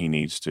 and he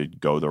needs to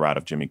go the route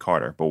of Jimmy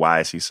Carter. But why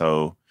is he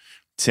so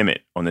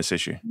timid on this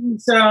issue?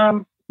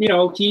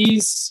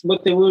 He's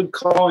what they would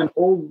call an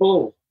old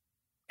bull,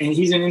 and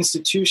he's an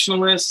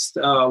institutionalist,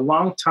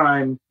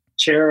 longtime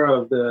chair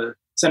of the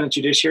Senate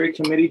Judiciary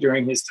Committee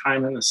during his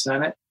time in the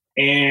Senate.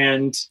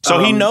 And so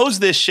he knows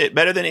this shit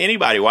better than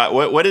anybody.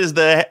 What is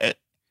the...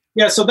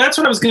 Yeah, so that's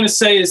what I was going to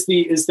say is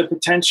the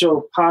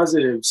potential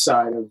positive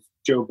side of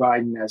Joe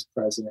Biden as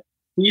president.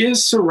 He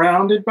is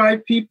surrounded by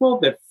people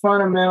that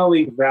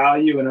fundamentally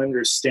value and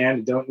understand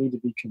and don't need to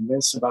be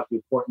convinced about the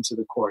importance of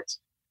the courts.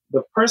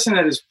 The person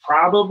that is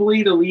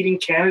probably the leading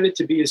candidate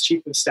to be his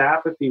chief of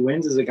staff if he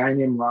wins is a guy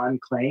named Ron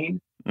Klain,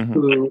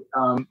 who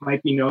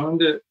might be known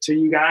to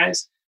you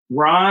guys.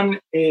 Ron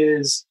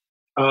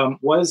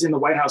was in the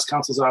White House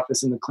counsel's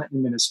office in the Clinton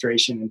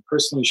administration and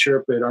personally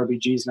sherpaed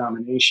RBG's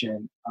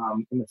nomination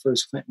in the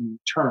first Clinton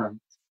term.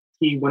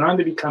 He went on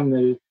to become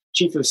the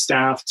chief of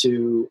staff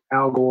to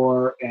Al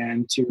Gore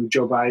and to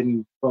Joe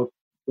Biden, both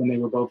when they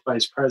were both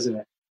vice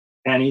president.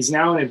 And he's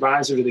now an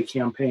advisor to the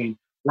campaign.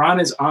 Ron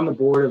is on the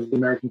board of the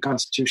American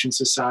Constitution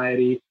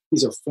Society.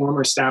 He's a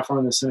former staffer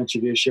on the Senate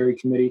Judiciary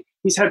Committee.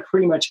 He's had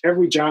pretty much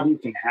every job you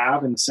can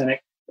have in the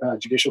Senate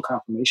judicial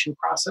confirmation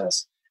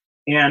process.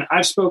 And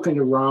I've spoken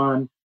to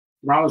Ron.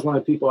 Ron was one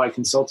of the people I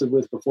consulted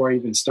with before I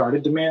even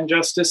started Demand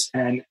Justice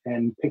and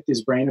picked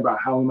his brain about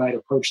how we might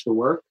approach the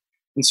work.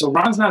 And so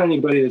Ron's not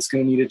anybody that's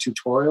going to need a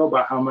tutorial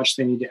about how much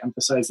they need to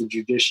emphasize the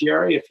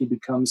judiciary if he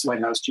becomes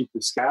White House chief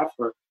of staff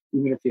or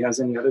even if he has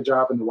any other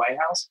job in the White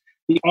House.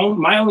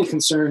 My only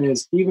concern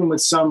is even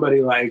with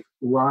somebody like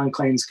Ron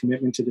Klain's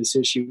commitment to this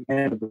issue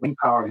and the brain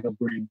power he'll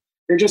bring,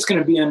 they're just going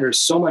to be under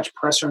so much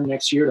pressure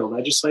next year to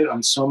legislate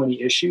on so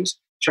many issues.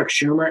 Chuck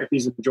Schumer, if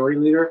he's the majority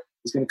leader,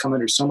 is going to come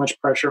under so much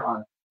pressure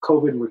on a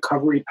COVID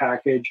recovery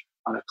package,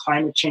 on a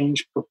climate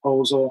change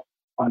proposal,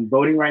 on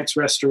voting rights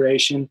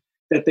restoration,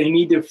 that they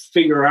need to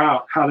figure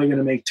out how they're going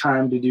to make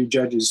time to do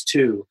judges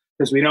too.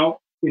 Because we don't,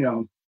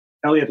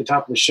 Elie at the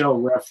top of the show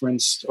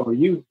referenced, or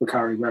you,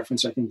 Bakari,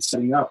 referenced, I think,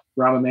 setting up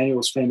Rahm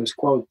Emanuel's famous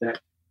quote that,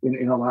 we're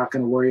not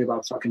going to worry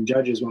about fucking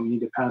judges when we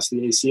need to pass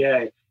the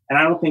ACA. And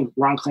I don't think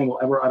Ron Klain will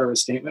ever utter a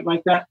statement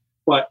like that.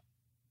 But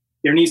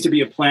there needs to be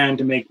a plan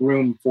to make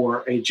room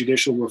for a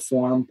judicial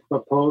reform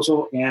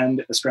proposal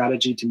and a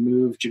strategy to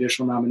move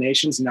judicial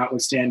nominations,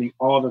 notwithstanding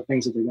all the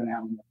things that they're going to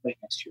have on the plate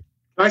next year.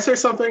 Can I say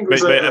something?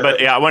 But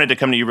yeah, I wanted to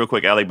come to you real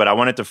quick, Elie, but I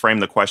wanted to frame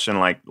the question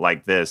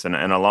like this, and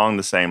along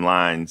the same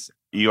lines.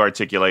 You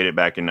articulated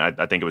back in,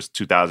 I think it was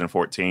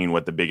 2014,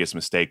 what the biggest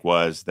mistake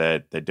was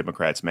that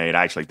Democrats made.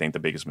 I actually think the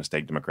biggest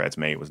mistake Democrats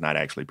made was not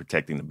actually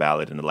protecting the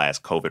ballot in the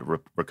last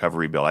COVID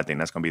recovery bill. I think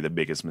that's going to be the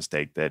biggest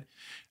mistake that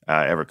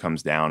ever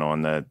comes down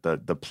on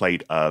the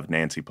plate of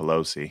Nancy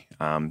Pelosi.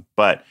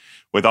 But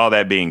with all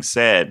that being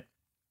said,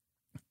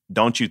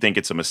 don't you think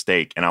it's a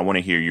mistake? And I want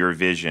to hear your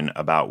vision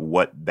about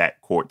what that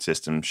court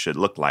system should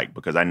look like,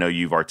 because I know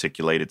you've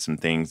articulated some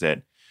things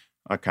that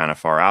are kind of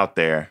far out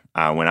there.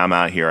 When I'm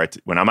out here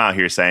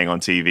saying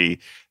on TV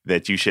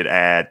that you should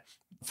add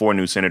 4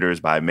 new senators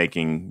by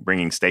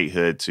bringing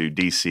statehood to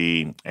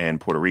D.C.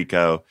 and Puerto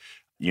Rico,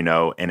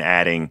 and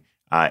adding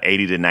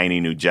 80 to 90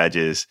 new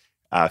judges,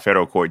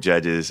 federal court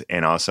judges,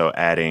 and also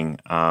adding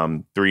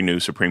 3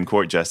 new Supreme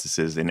Court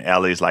justices. And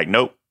Elie's like,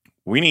 nope,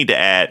 we need to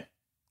add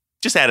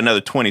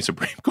another 20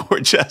 Supreme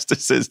Court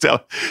justices.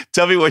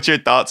 Tell me what your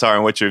thoughts are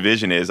and what your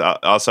vision is.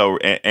 Also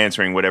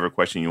answering whatever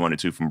question you wanted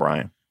to from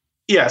Brian.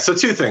 Yeah, so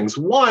 2 things.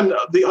 One,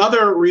 the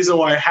other reason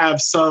why I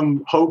have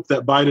some hope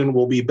that Biden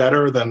will be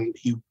better than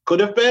he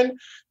could have been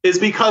is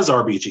because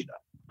RBG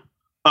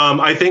died.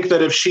 I think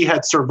that if she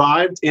had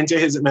survived into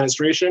his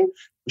administration,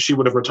 she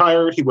would have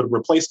retired, he would have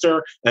replaced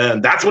her,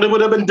 and that's what it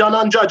would have been done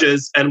on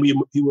judges, and he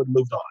would have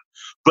moved on.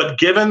 But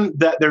given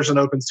that there's an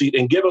open seat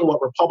and given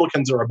what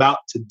Republicans are about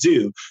to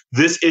do,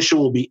 this issue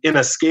will be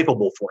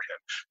inescapable for him.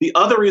 The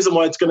other reason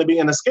why it's going to be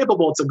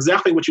inescapable, it's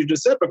exactly what you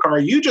just said,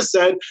 Bakari. You just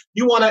said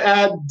you want to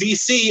add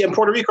D.C. and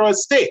Puerto Rico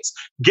as states.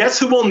 Guess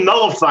who will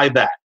nullify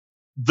that?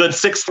 The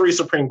 6-3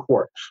 Supreme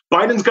Court.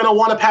 Biden's going to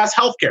want to pass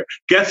healthcare.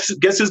 Guess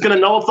who's going to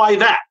nullify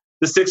that?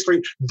 The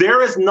 6-3.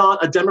 There is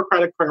not a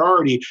Democratic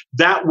priority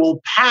that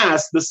will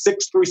pass the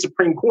 6-3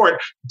 Supreme Court.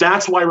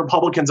 That's why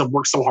Republicans have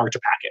worked so hard to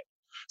pack it.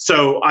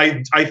 So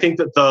I think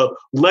that the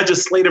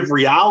legislative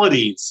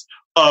realities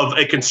of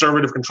a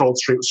conservative-controlled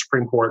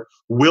Supreme Court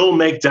will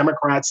make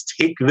Democrats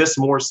take this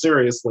more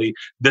seriously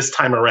this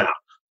time around.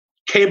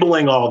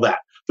 Cabling all that.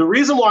 The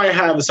reason why I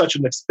have such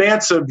an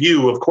expansive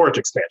view of court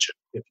expansion,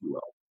 if you will,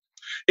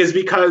 is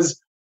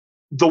because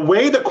the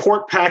way the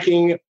court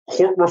packing,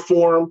 court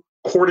reform,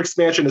 court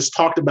expansion is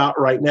talked about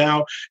right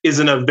now is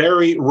in a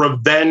very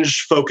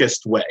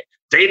revenge-focused way.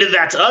 They did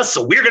that to us,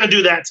 so we're going to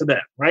do that to them,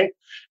 right?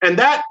 And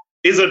that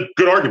is a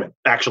good argument,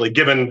 actually,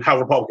 given how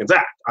Republicans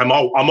act. I'm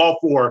all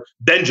for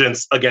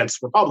vengeance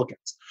against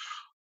Republicans.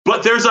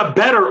 But there's a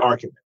better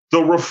argument,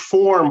 the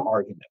reform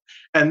argument.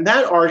 And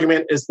that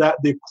argument is that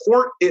the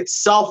court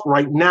itself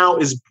right now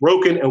is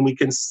broken, and we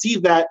can see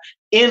that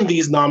in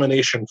these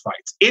nomination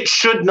fights. It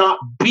should not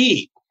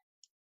be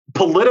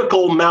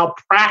political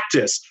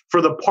malpractice for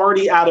the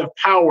party out of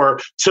power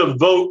to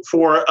vote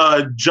for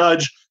a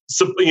judge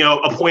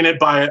appointed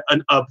by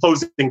an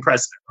opposing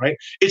president, right?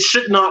 It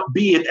should not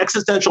be an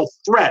existential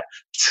threat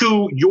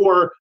to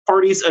your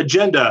party's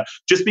agenda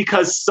just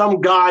because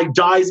some guy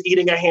dies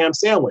eating a ham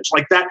sandwich.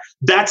 Like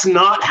that's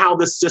not how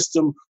the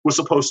system was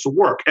supposed to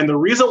work. And the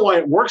reason why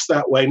it works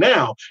that way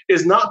now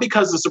is not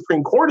because the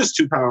Supreme Court is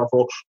too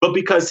powerful, but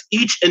because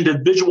each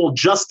individual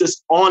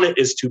justice on it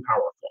is too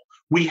powerful.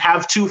 We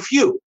have too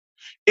few.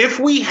 If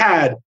we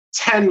had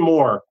 10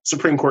 more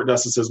Supreme Court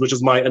justices, which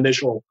is my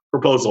initial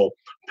proposal,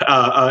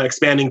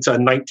 expanding to a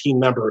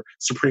 19-member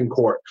Supreme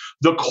Court.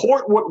 The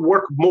court would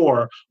work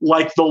more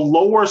like the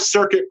lower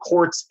circuit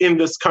courts in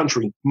this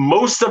country,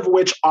 most of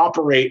which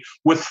operate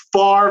with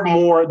far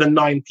more than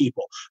 9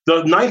 people.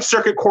 The Ninth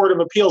Circuit Court of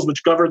Appeals,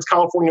 which governs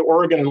California,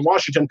 Oregon, and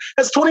Washington,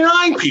 has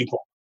 29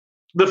 people.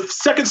 The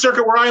Second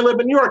Circuit, where I live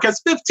in New York,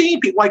 has 15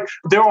 people. Like,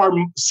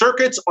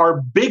 circuits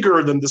are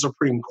bigger than the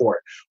Supreme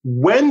Court.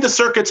 When the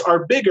circuits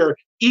are bigger,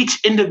 each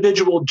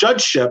individual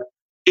judgeship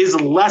is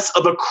less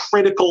of a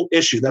critical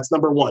issue. That's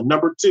number one.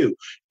 Number two,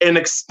 an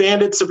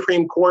expanded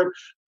Supreme Court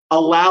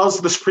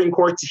allows the Supreme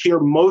Court to hear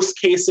most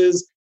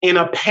cases in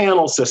a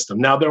panel system.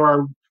 Now, there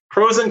are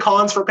pros and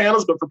cons for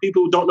panels, but for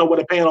people who don't know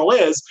what a panel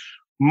is,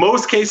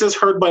 most cases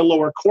heard by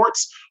lower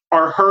courts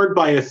are heard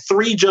by a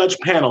 3-judge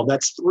panel.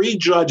 That's 3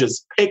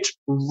 judges picked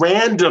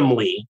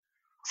randomly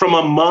from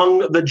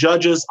among the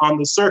judges on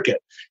the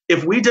circuit.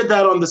 If we did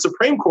that on the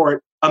Supreme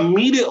Court,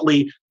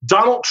 immediately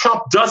Donald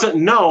Trump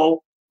doesn't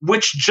know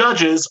which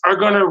judges are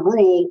going to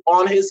rule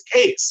on his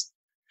case.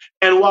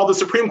 And while the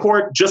Supreme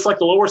Court, just like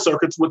the lower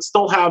circuits, would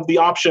still have the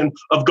option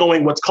of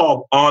going what's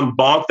called en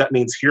banc, that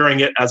means hearing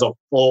it as a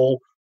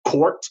full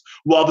court,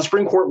 while the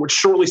Supreme Court would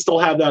surely still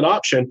have that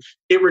option,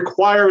 it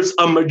requires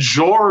a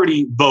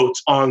majority vote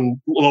on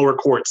lower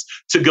courts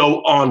to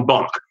go en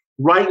banc.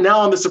 Right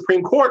now in the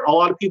Supreme Court, a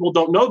lot of people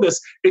don't know this,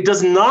 it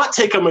does not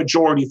take a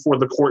majority for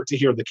the court to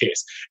hear the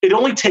case. It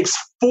only takes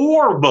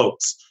 4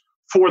 votes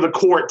for the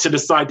court to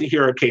decide to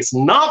hear a case,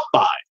 not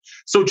 5.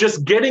 So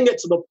just getting it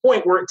to the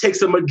point where it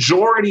takes a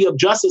majority of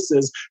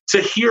justices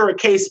to hear a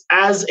case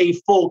as a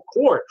full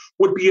court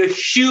would be a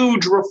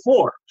huge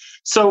reform.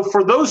 So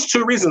for those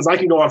 2 reasons, I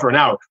can go on for an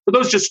hour. For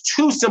those just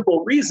 2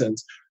 simple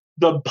reasons,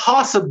 the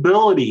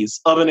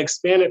possibilities of an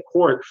expanded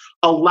court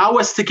allow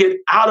us to get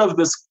out of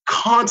this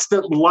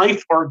constant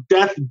life or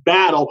death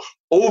battle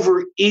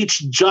over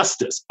each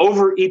justice,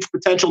 over each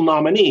potential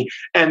nominee.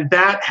 And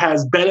that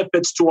has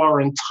benefits to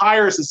our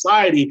entire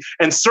society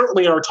and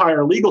certainly our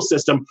entire legal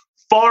system,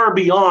 far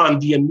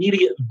beyond the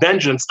immediate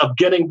vengeance of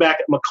getting back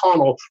at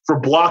McConnell for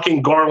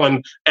blocking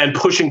Garland and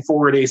pushing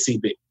forward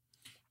ACB.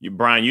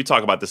 Brian, you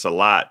talk about this a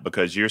lot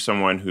because you're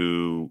someone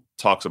who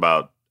talks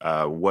about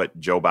what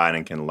Joe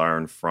Biden can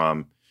learn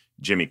from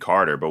Jimmy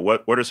Carter. But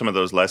what are some of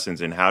those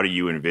lessons, and how do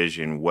you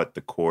envision what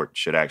the court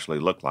should actually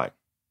look like?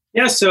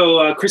 Yeah,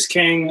 so Chris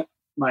King,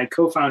 my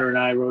co-founder, and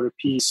I wrote a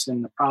piece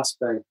in The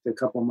Prospect a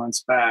couple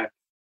months back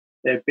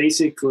that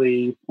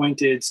basically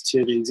pointed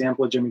to the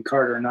example of Jimmy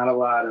Carter. Not a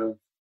lot of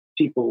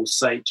people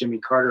cite Jimmy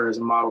Carter as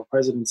a model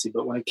presidency,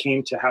 but when it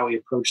came to how he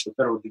approached the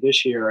federal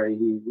judiciary,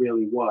 he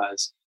really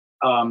was.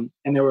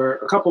 And there were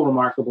a couple of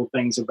remarkable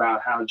things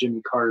about how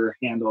Jimmy Carter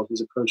handled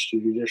his approach to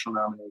judicial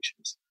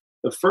nominations.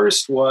 The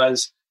first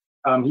was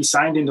he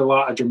signed into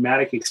law a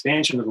dramatic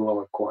expansion of the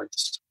lower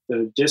courts.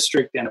 The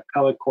district and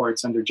appellate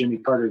courts under Jimmy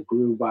Carter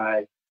grew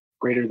by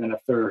greater than a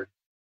third.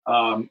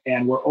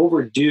 And we're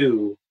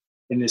overdue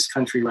in this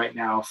country right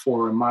now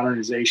for a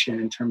modernization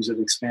in terms of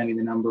expanding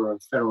the number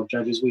of federal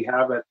judges we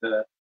have at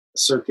the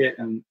circuit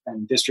and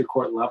district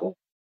court level.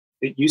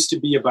 It used to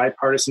be a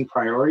bipartisan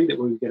priority that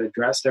would get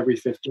addressed every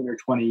 15 or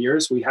 20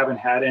 years. We haven't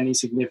had any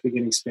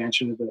significant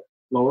expansion of the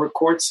lower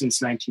courts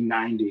since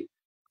 1990.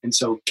 And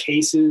so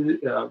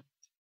the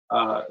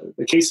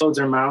caseloads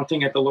are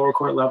mounting at the lower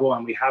court level,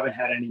 and we haven't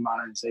had any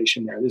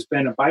modernization there. There's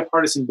been a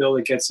bipartisan bill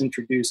that gets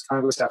introduced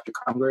Congress after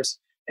Congress.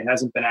 It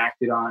hasn't been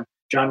acted on.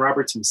 John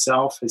Roberts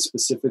himself has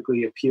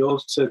specifically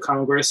appealed to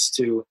Congress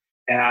to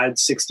add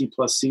 60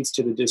 plus seats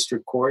to the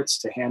district courts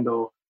to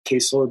handle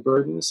caseload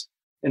burdens.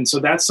 And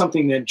so that's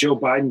something that Joe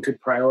Biden could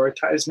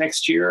prioritize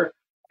next year.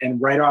 And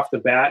right off the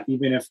bat,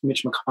 even if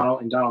Mitch McConnell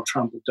and Donald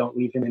Trump don't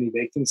leave him any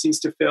vacancies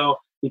to fill,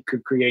 he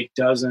could create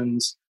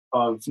dozens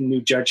of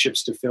new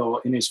judgeships to fill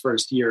in his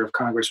first year if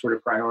Congress were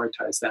to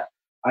prioritize that.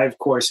 I, of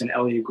course, and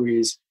Elie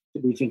agrees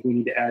that we think we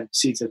need to add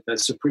seats at the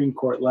Supreme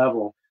Court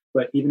level.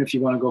 But even if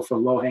you want to go for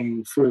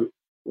low-hanging fruit,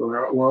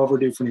 we're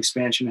overdue for an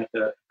expansion at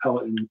the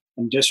appellate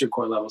and district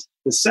court levels.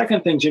 The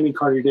second thing Jimmy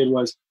Carter did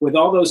was, with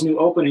all those new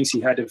openings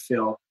he had to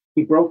fill,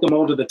 he broke the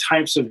mold of the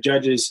types of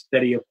judges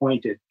that he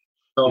appointed.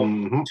 So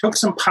he took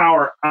some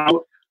power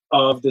out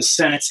of the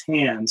Senate's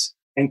hands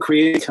and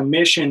created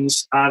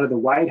commissions out of the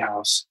White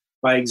House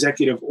by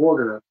executive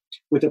order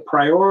with a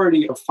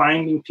priority of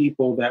finding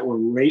people that were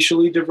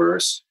racially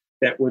diverse,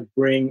 that would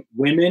bring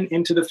women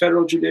into the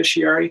federal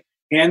judiciary,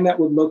 and that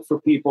would look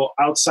for people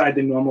outside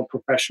the normal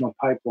professional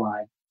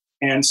pipeline.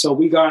 And so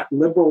we got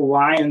liberal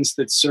lions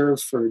that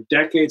served for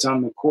decades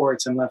on the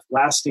courts and left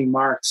lasting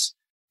marks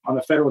on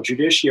the federal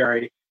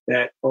judiciary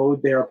that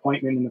owed their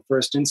appointment in the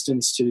first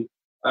instance to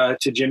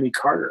Jimmy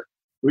Carter.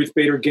 Ruth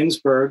Bader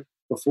Ginsburg,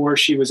 before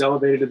she was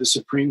elevated to the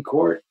Supreme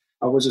Court,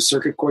 was a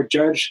circuit court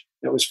judge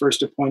that was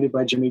first appointed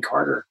by Jimmy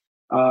Carter.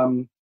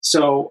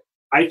 So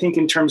I think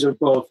in terms of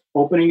both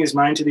opening his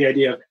mind to the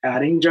idea of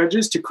adding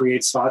judges to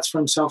create slots for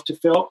himself to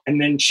fill, and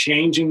then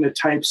changing the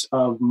types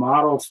of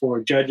model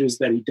for judges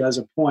that he does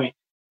appoint,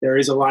 there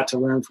is a lot to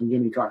learn from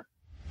Jimmy Carter.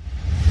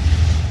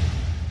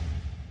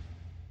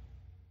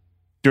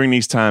 During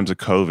these times of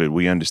COVID,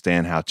 we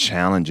understand how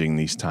challenging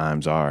these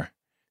times are,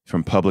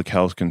 from public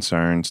health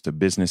concerns to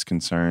business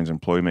concerns,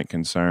 employment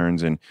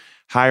concerns, and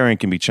hiring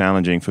can be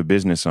challenging for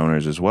business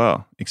owners as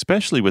well,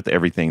 especially with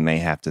everything they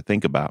have to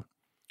think about.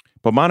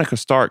 But Monica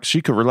Stark,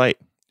 she could relate.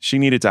 She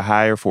needed to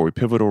hire for a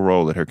pivotal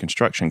role at her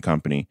construction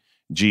company,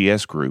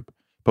 GS Group,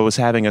 but was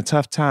having a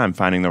tough time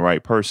finding the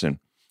right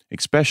person,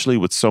 especially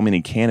with so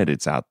many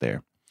candidates out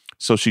there.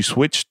 So she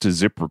switched to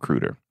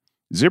ZipRecruiter.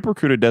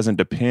 ZipRecruiter doesn't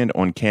depend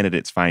on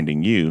candidates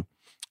finding you.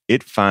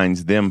 It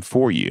finds them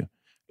for you.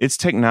 Its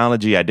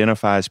technology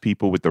identifies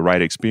people with the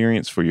right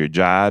experience for your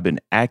job and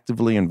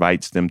actively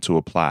invites them to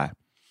apply,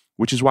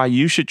 which is why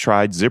you should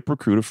try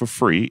ZipRecruiter for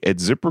free at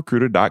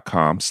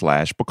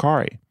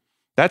ziprecruiter.com/Bakari.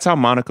 That's how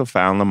Monica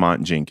found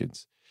Lamont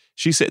Jenkins.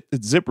 She said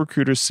that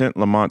ZipRecruiter sent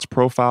Lamont's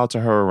profile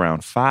to her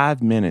around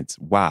 5 minutes.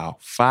 Wow,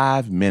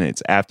 5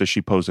 minutes after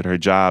she posted her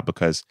job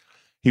because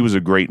he was a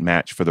great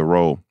match for the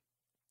role.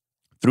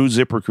 Through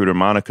ZipRecruiter,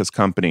 Monica's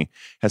company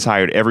has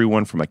hired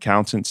everyone from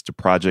accountants to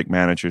project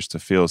managers to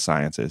field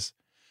scientists.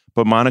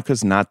 But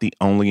Monica's not the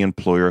only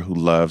employer who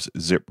loves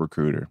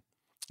ZipRecruiter.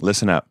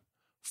 Listen up.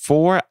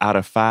 4 out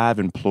of 5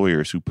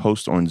 employers who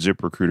post on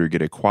ZipRecruiter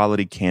get a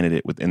quality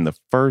candidate within the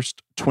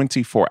first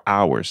 24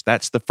 hours.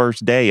 That's the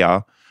first day,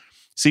 y'all.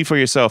 See for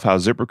yourself how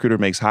ZipRecruiter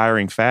makes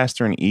hiring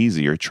faster and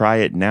easier. Try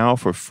it now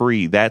for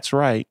free. That's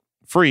right,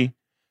 free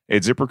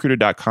at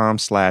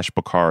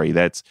ZipRecruiter.com/Bakari.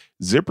 That's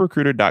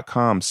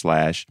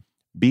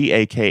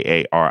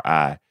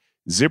ZipRecruiter.com/BAKARI.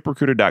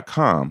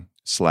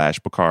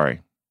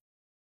 ZipRecruiter.com/Bakari.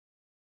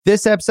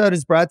 This episode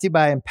is brought to you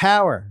by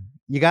Empower.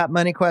 You got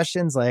money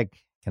questions like,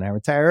 can I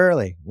retire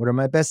early? What are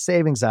my best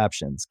savings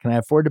options? Can I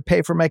afford to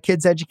pay for my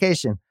kids'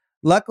 education?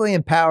 Luckily,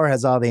 Empower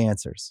has all the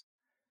answers.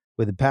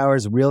 With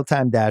Empower's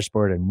real-time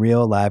dashboard and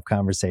real live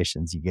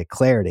conversations, you get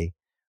clarity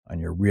on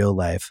your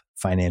real-life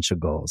financial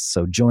goals.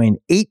 So join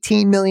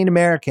 18 million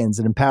Americans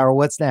and Empower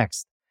what's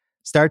next.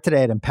 Start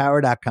today at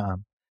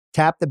empower.com.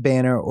 Tap the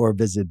banner or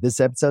visit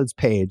this episode's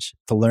page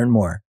to learn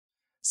more.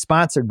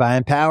 Sponsored by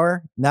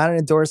Empower, not an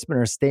endorsement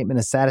or a statement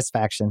of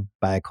satisfaction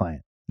by a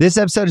client. This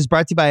episode is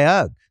brought to you by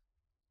UGG.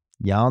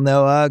 Y'all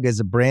know UGG is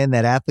a brand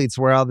that athletes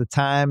wear all the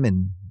time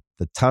in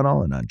the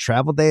tunnel and on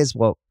travel days.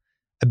 Well,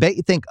 I bet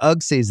you think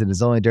UGG season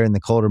is only during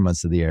the colder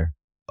months of the year.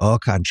 Au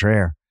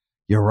contraire,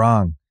 you're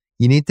wrong.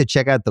 You need to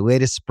check out the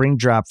latest spring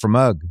drop from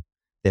UGG.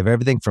 They have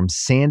everything from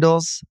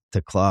sandals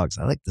to clogs.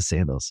 I like the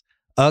sandals.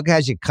 UGG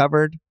has you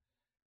covered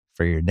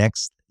for your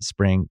next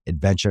spring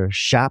adventure.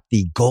 Shop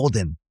the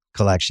Golden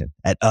Collection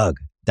at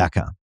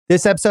UGG.com.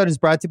 This episode is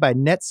brought to you by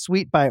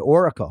NetSuite by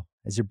Oracle.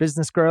 As your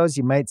business grows,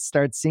 you might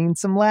start seeing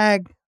some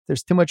lag.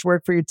 There's too much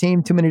work for your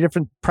team, too many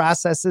different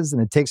processes,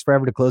 and it takes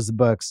forever to close the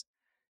books.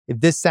 If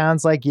this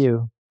sounds like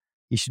you,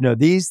 you should know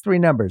these 3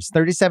 numbers: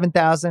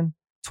 37,000,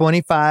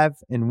 25,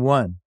 and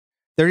 1.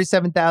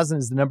 37,000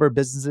 is the number of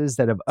businesses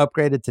that have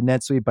upgraded to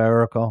NetSuite by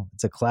Oracle.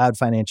 It's a cloud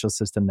financial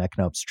system that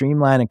can help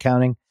streamline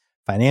accounting,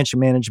 financial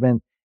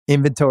management,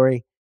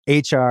 inventory,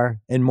 HR,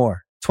 and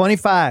more.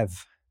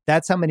 25,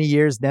 that's how many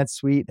years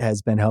NetSuite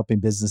has been helping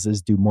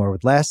businesses do more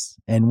with less.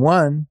 And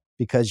 1,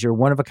 because your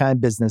one-of-a-kind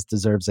business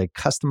deserves a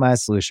customized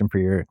solution for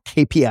your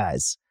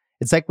KPIs.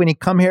 It's like when you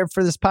come here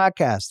for this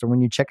podcast or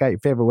when you check out your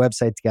favorite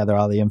website to gather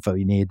all the info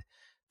you need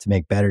to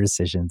make better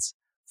decisions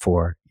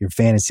for your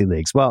fantasy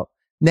leagues. Well,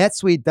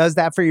 NetSuite does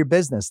that for your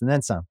business and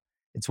then some.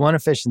 It's one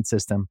efficient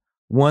system,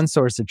 one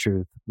source of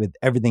truth with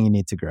everything you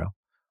need to grow.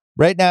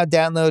 Right now,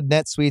 download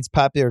NetSuite's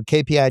popular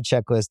KPI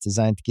checklist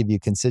designed to give you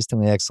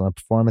consistently excellent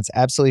performance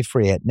absolutely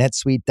free at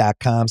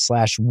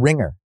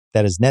netsuite.com/ringer.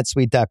 That is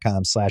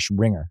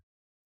netsuite.com/ringer.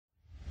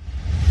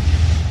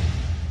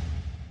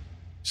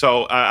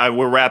 So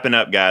we're wrapping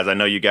up, guys. I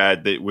know you guys,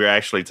 we're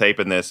actually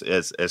taping this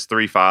as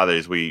 3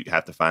 fathers. We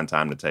have to find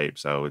time to tape.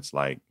 So it's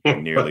like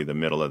nearly the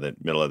middle of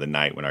the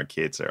night when our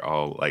kids are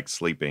all like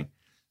sleeping.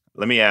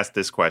 Let me ask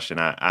this question.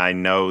 I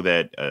know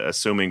that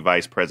assuming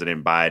Vice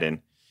President Biden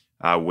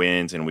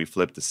wins and we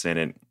flip the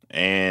Senate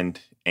and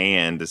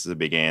this is a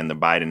big and, the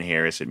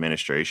Biden-Harris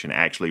administration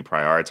actually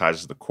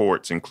prioritizes the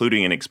courts,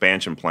 including an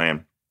expansion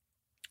plan,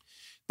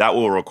 that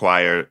will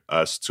require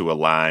us to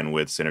align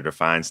with Senator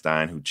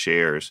Feinstein, who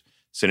chairs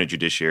Senate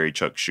Judiciary,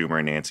 Chuck Schumer,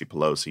 and Nancy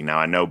Pelosi. Now,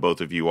 I know both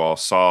of you all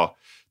saw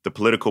the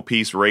political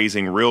piece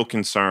raising real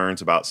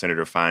concerns about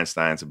Senator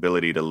Feinstein's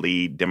ability to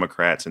lead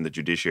Democrats in the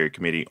Judiciary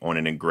Committee on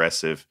an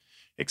aggressive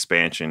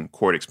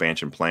court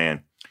expansion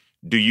plan.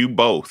 Do you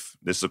both,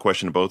 this is a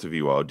question to both of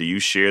you all, do you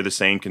share the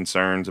same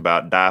concerns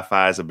about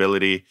DAFI's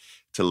ability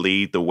to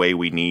lead the way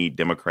we need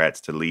Democrats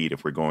to lead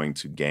if we're going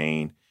to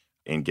gain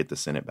and get the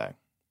Senate back?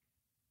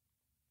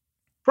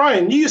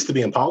 Brian, you used to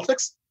be in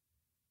politics.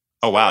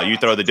 Oh, wow. You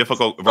throw the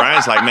difficult.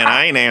 Brian's like, man,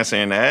 I ain't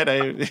answering that.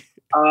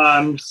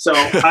 So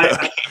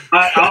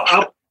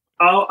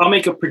I'll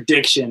make a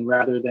prediction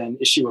rather than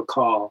issue a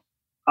call.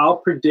 I'll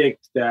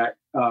predict that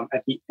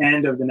at the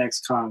end of the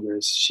next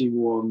Congress, she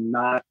will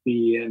not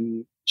be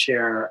in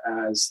chair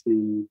as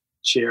the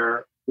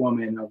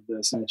chairwoman of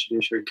the Senate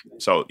Judiciary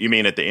Committee. So you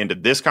mean at the end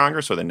of this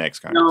Congress or the next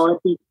Congress? No,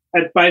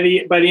 by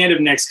the end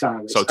of next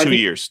Congress. So 2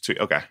 years.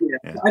 Okay.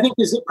 Yeah. I think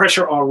there's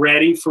pressure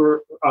already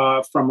from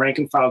rank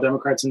and file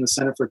Democrats in the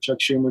Senate for Chuck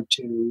Schumer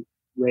to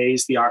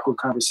raise the awkward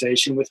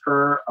conversation with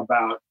her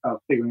about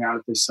figuring out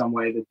if there's some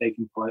way that they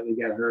can politely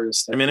get her to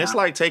step down. It's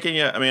like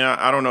taking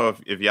I don't know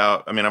if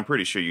y'all, I'm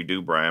pretty sure you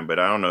do, Brian, but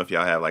I don't know if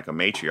y'all have like a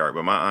matriarch,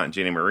 but my aunt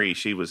Jenny Marie,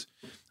 she was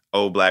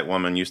old black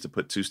woman, used to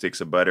put 2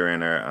 sticks of butter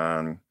in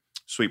her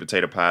sweet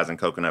potato pies and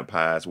coconut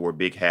pies, wore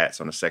big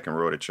hats on the second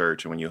row of the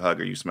church, and when you hug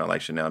her, you smell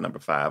like Chanel No.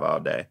 5 all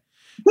day.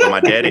 But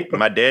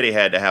my daddy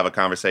had to have a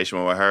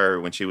conversation with her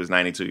when she was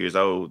 92 years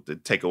old to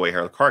take away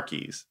her car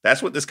keys.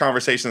 That's what this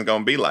conversation is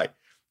going to be like.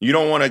 You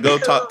don't want to go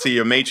talk to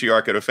your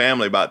matriarch of the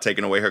family about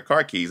taking away her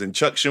car keys, and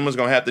Chuck Schumer's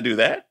going to have to do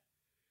that?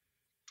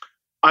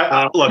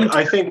 I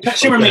think Chuck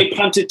Schumer may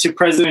punt it to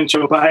President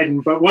Joe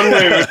Biden, but one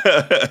way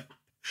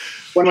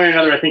or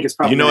another, I think it's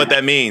probably. You know what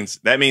that means?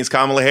 That means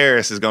Kamala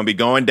Harris is going to be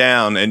going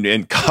down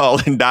and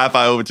calling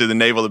DIFI over to the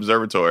Naval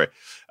Observatory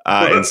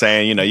and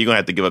saying, you're going to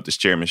have to give up this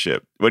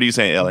chairmanship. What are you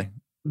saying, Elie?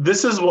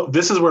 This is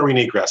where we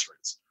need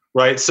grassroots,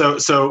 right?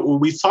 So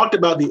we talked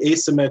about the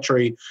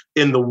asymmetry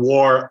in the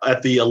war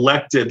at the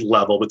elected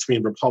level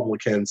between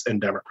Republicans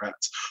and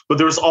Democrats, but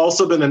there's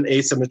also been an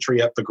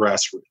asymmetry at the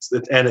grassroots,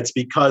 and it's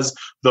because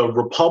the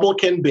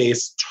Republican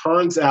base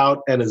turns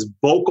out and is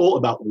vocal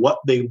about what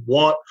they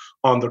want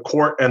on the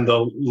court, and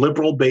the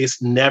liberal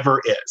base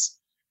never is.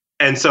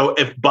 And so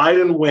if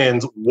Biden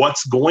wins,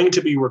 what's going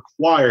to be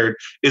required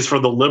is for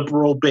the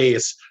liberal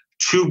base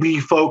to be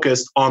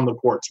focused on the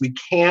courts. We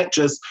can't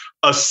just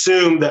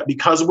assume that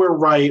because we're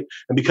right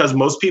and because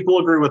most people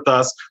agree with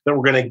us that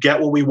we're going to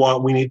get what we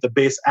want. We need the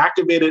base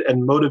activated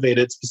and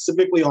motivated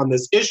specifically on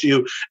this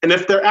issue. And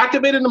if they're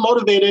activated and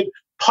motivated,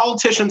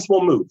 politicians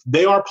will move.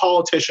 They are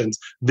politicians.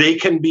 They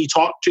can be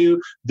talked to,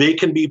 they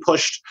can be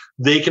pushed,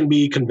 they can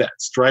be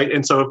convinced, right?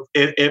 And so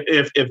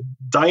if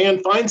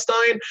Dianne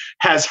Feinstein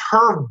has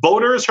her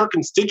voters, her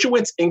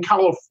constituents in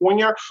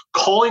California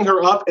calling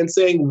her up and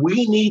saying,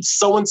 we need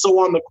so-and-so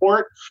on the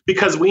court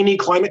because we need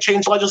climate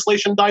change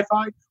legislation,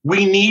 DIFI,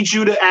 we need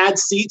you to add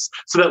seats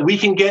so that we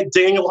can get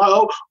Daniel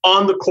Ho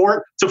on the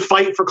court to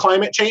fight for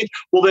climate change,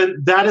 well, then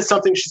that is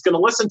something she's going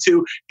to listen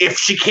to if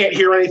she can't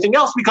hear anything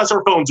else because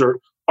her phones are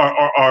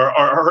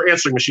her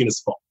answering machine is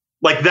full.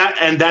 Like that,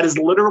 and that is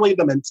literally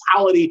the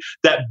mentality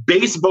that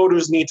base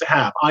voters need to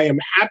have. I am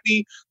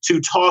happy to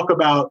talk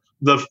about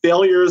the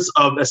failures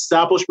of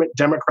establishment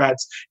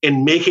Democrats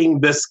in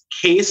making this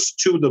case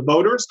to the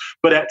voters,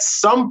 but at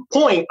some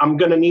point, I'm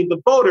going to need the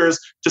voters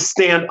to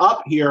stand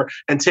up here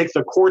and take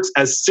the courts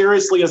as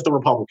seriously as the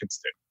Republicans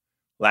do.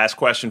 Last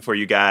question for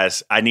you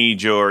guys. I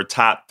need your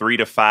top 3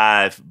 to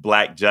 5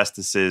 black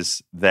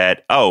justices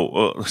that,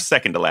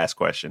 second to last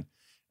question.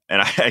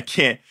 And I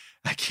can't,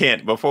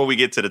 before we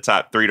get to the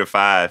top 3 to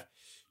 5,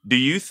 do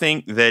you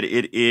think that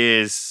it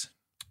is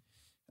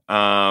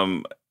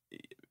a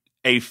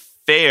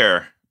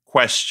fair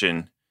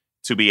question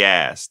to be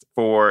asked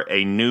for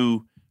a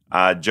new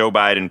Joe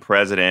Biden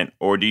president,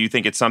 or do you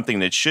think it's something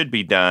that should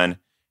be done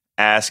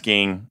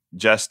asking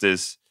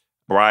Justice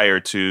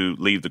Breyer to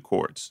leave the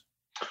courts?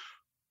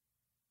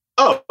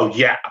 Oh,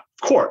 yeah,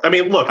 of course. I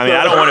mean, look.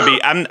 I don't want to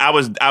be,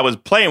 I was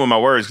playing with my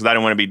words because I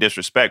didn't want to be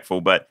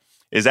disrespectful, but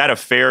is that a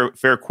fair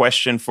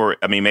question for,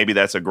 maybe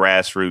that's a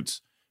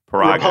grassroots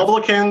prerogative.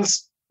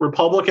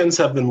 Republicans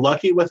have been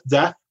lucky with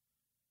death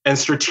and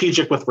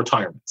strategic with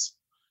retirements.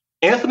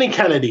 Anthony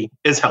Kennedy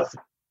is healthy.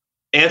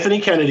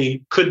 Anthony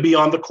Kennedy could be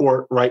on the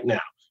court right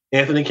now.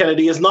 Anthony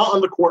Kennedy is not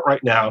on the court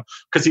right now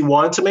because he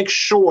wanted to make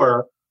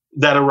sure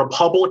that a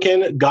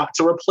Republican got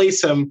to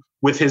replace him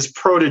with his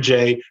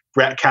protege,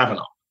 Brett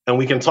Kavanaugh. And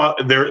we can talk,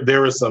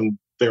 there is some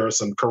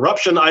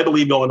corruption, I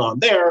believe, going on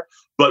there.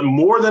 But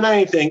more than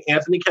anything,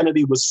 Anthony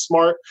Kennedy was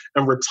smart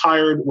and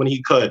retired when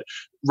he could.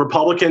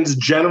 Republicans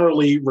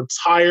generally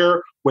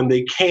retire when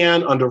they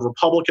can under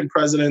Republican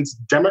presidents.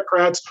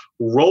 Democrats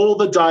roll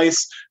the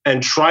dice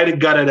and try to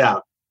gut it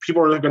out.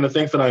 People are going to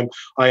think that I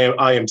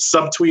am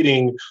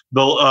subtweeting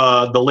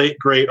the late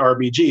great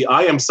RBG.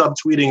 I am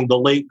subtweeting the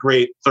late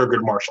great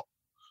Thurgood Marshall,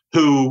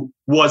 who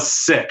was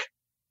sick,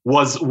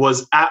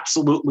 was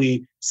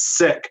absolutely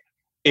sick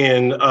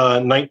in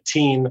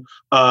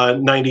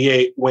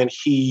 1998 when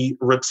he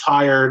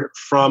retired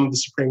from the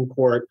Supreme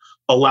Court,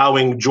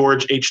 allowing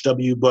George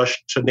H.W. Bush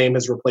to name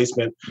his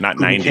replacement. Not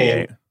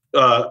 98.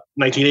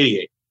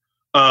 1988.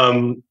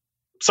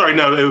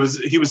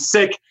 He was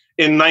sick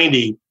in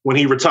 90 when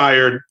he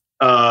retired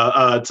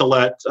to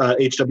let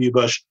H.W.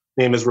 Bush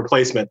name his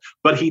replacement.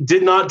 But he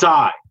did not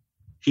die.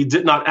 He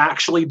did not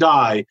actually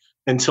die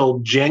until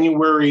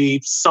January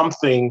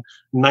something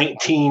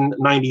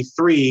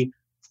 1993,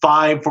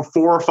 4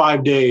 or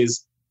 5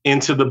 days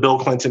into the Bill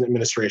Clinton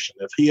administration.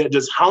 If he had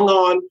just hung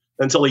on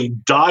until he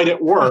died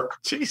at work,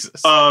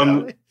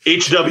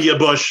 H.W.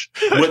 Bush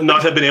would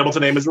not have been able to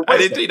name his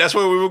replacement. I didn't think that's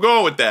where we were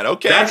going with that.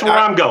 Okay. That's where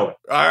I'm going.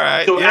 All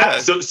right.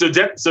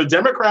 So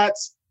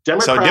Democrats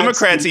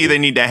either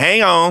need to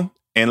hang on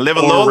and live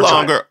a little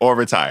longer or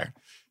retire.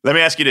 Let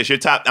me ask you this. I'm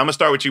going to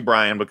start with you,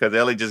 Brian, because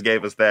Elie just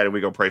gave us that and we're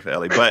going to pray for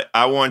Elie. But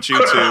I want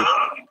you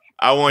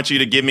I want you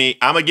to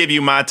I'm going to give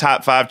you my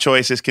top 5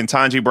 choices.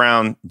 Ketanji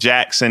Brown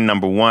Jackson,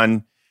 number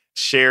 1.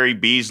 Sherry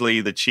Beasley,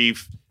 the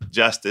Chief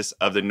Justice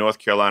of the North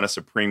Carolina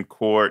Supreme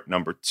Court,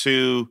 number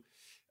 2.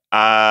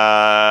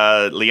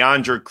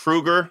 Leandra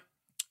Kruger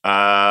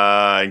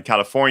in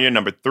California,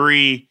 number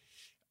 3.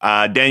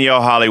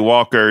 Danielle Holly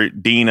Walker,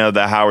 Dean of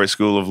the Howard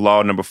School of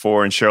Law, number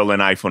 4. And Sherilyn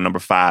Ifill, number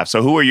 5.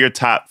 So who are your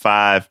top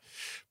 5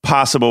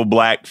 possible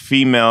Black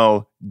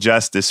female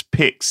justice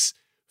picks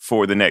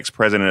for the next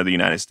president of the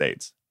United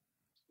States?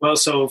 Well,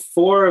 so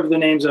 4 of the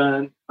names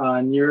on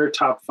your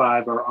top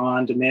 5 are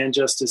on Demand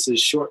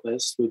Justice's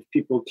shortlist, which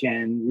people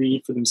can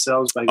read for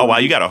themselves. Oh, wow,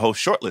 you got a whole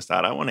shortlist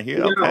out. I want to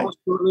hear. We got a whole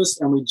shortlist,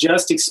 and we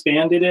just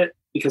expanded it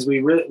because we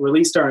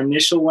released our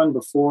initial one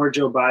before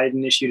Joe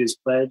Biden issued his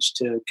pledge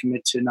to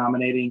commit to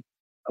nominating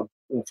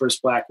the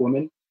first Black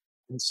woman.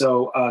 And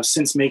so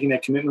since making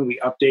that commitment, we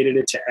updated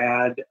it to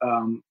add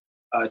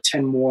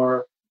 10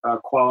 more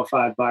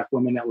qualified Black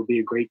women. That would be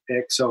a great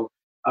pick. So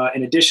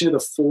in addition to the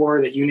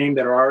 4 that you named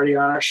that are already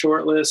on our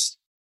short list,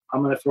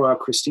 I'm going to throw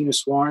out Christina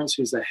Swarns,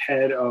 who's the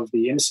head of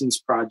the Innocence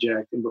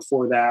Project, and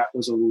before that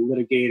was a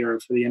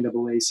litigator for the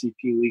NAACP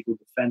Legal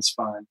Defense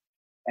Fund.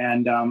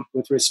 And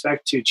with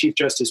respect to Chief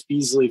Justice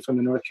Beasley from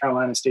the North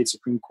Carolina State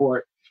Supreme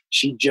Court,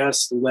 she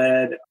just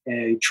led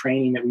a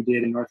training that we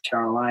did in North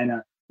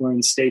Carolina. We're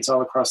in states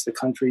all across the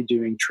country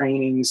doing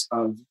trainings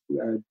of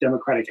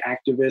Democratic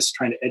activists,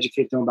 trying to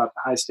educate them about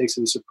the high stakes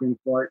of the Supreme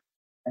Court.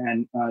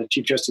 And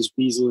Chief Justice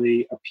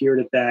Beasley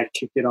appeared at that,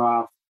 kicked it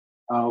off.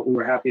 We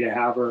were happy to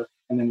have her.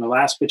 And then the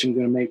last pitch I'm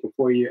going to make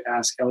before you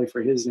ask Elie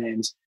for his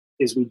names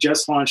is we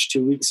just launched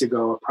 2 weeks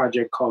ago a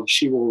project called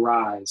She Will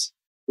Rise,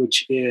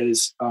 which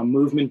is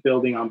movement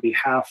building on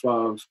behalf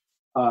of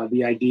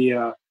the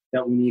idea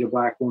that we need a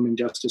Black woman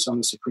justice on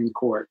the Supreme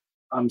Court.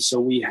 So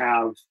we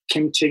have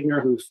Kim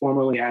Tigner, who's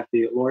formerly at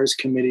the Lawyers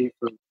Committee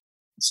for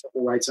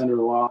Civil Rights Under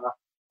the Law,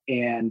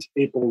 and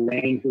April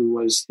Lane, who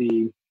was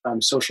the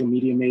social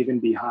media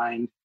maven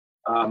behind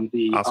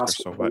the Oscar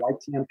So White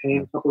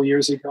campaign a couple of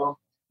years ago,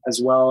 as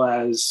well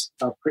as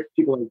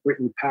people like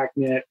Brittany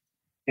Packnett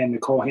and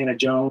Nicole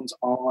Hannah-Jones,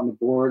 all on the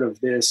board of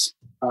this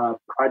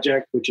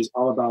project, which is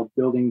all about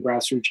building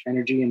grassroots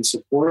energy and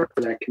support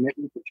for that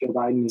commitment that Joe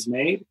Biden has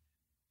made.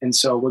 And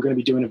so we're going to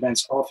be doing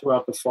events all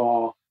throughout the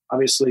fall.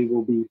 Obviously,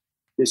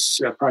 this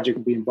project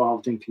will be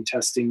involved in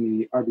contesting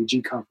the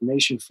RBG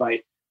confirmation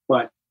fight.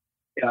 But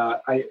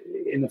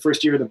in the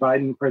first year of the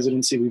Biden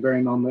presidency, we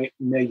very well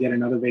may get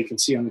another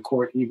vacancy on the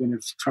court, even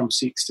if Trump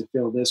seeks to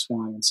fill this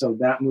one. And so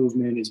that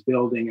movement is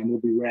building, and we'll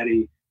be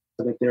ready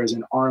so that there's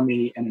an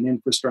army and an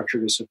infrastructure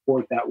to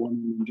support that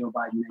woman when Joe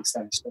Biden makes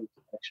that historic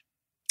election.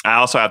 I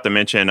also have to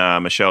mention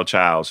Michelle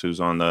Childs, who's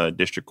on the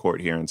district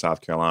court here in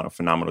South Carolina.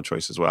 Phenomenal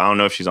choice as well. I don't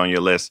know if she's on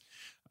your list,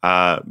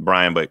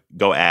 Brian, but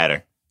go add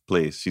her,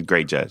 please. She's a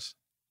great judge.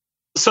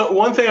 So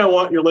one thing I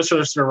want your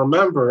listeners to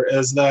remember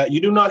is that you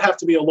do not have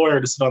to be a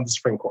lawyer to sit on the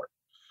Supreme Court.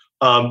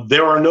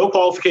 There are no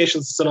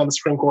qualifications to sit on the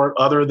Supreme Court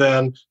other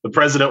than the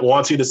president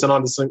wants you to sit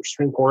on the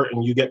Supreme Court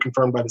and you get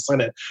confirmed by the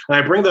Senate. And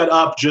I bring that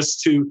up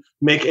just to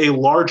make a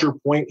larger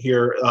point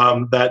here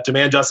that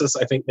Demand Justice,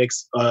 I think,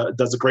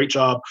 does a great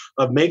job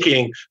of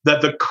making,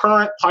 that the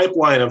current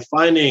pipeline of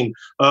finding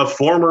a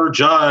former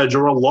judge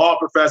or a law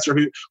professor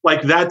who,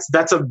 like,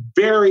 that's a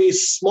very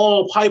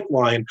small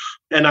pipeline.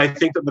 And I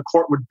think that the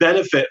court would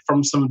benefit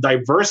from some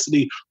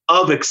diversity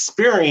of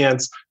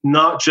experience,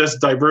 not just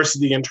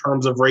diversity in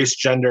terms of race,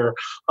 gender,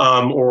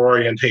 or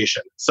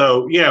orientation.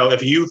 So,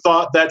 if you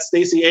thought that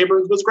Stacey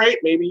Abrams was great,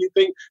 maybe you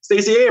think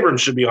Stacey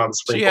Abrams should be on the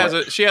Supreme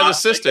Court. She has a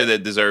sister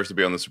that deserves to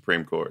be on the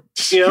Supreme Court.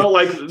 You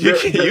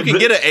can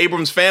get an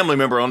Abrams family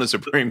member on the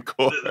Supreme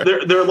Court.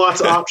 There are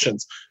lots of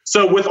options.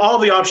 So with all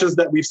the options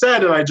that we've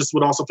said, and I just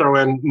would also throw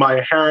in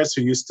Maya Harris,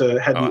 who used to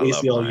head the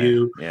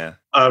ACLU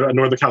in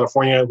Northern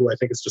California, who I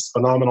think is just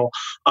phenomenal.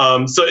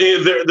 So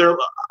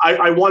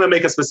I want to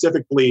make a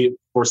specific plea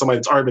for somebody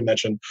that's already been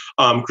mentioned,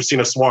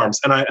 Christina Swarms,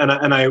 and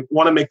I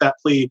want to make that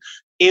plea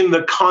in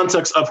the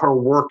context of her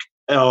work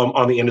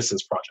on the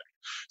Innocence Project.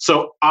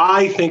 So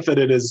I think that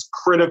it is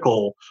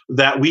critical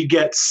that we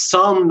get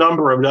some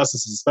number of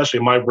justices, especially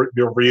in my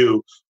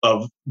view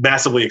of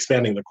massively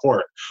expanding the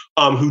court,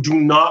 who do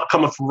not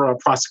come from a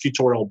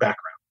prosecutorial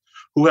background,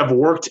 who have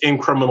worked in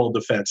criminal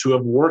defense, who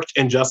have worked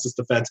in justice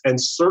defense,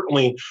 and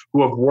certainly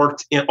who have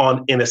worked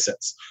on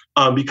innocence,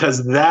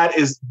 because that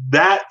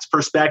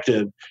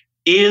perspective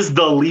is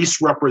the least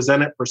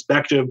represented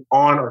perspective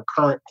on our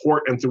current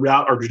court and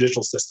throughout our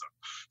judicial system.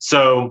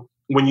 So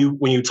when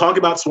you talk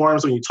about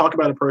Swarms, when you talk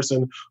about a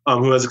person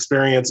who has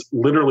experience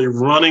literally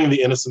running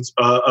the Innocence,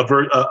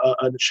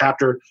 a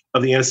chapter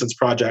of the Innocence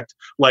Project,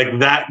 like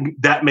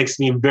that makes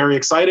me very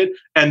excited.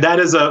 And that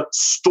is a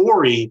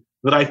story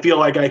that I feel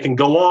like I can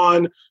go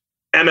on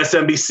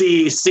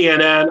MSNBC,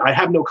 CNN. I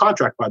have no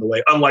contract, by the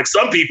way, unlike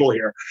some people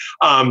here,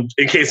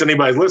 in case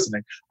anybody's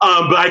listening.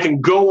 But I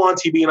can go on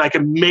TV and I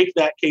can make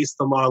that case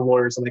to law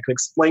lawyers and I can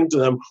explain to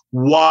them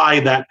why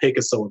that pick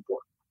is so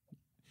important.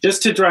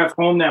 Just to drive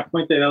home that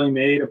point that Elie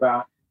made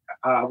about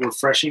how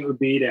refreshing it would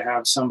be to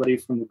have somebody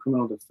from the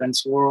criminal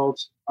defense world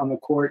on the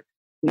court,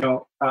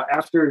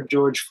 After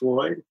George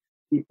Floyd,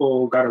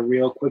 people got a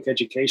real quick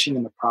education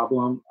in the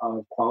problem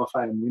of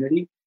qualified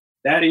immunity.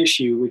 That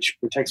issue, which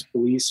protects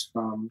police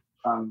from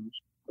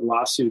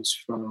lawsuits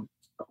from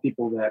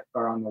people that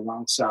are on the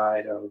wrong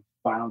side of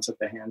violence at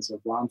the hands of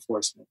law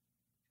enforcement,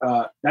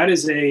 that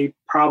is a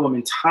problem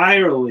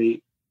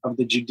entirely of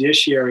the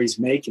judiciary's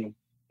making,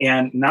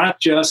 and not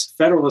just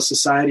Federalist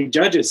Society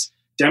judges.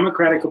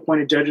 Democratic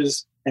appointed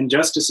judges and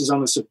justices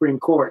on the Supreme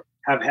Court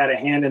have had a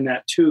hand in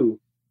that too.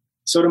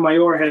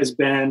 Sotomayor has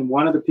been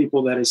one of the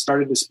people that has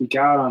started to speak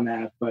out on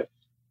that, but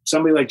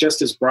somebody like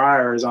Justice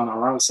Breyer is on the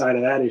wrong side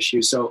of that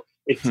issue. So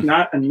it's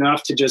not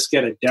enough to just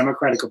get a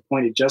Democratic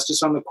appointed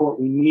justice on the court.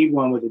 We need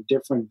one with a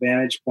different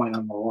vantage point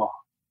on the law.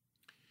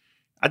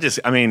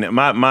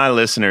 My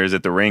listeners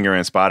at The Ringer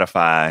and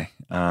Spotify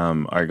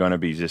are going to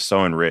be just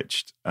so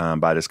enriched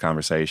by this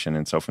conversation.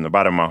 And so from the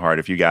bottom of my heart,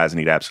 if you guys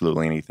need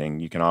absolutely anything,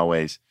 you can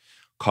always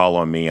call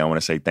on me. I want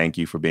to say thank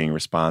you for being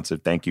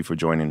responsive. Thank you for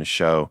joining the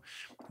show.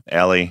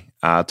 Elie,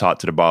 I'll talk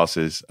to the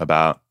bosses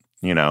about,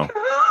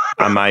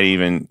 I might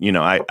even,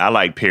 I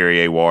like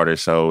Perrier water,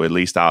 so at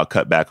least I'll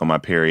cut back on my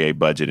Perrier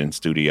budget in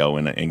studio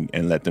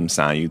and let them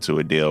sign you to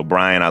a deal.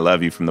 Brian, I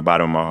love you from the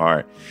bottom of my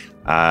heart.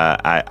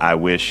 I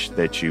wish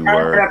that you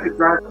were. I have to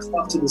drive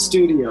myself to the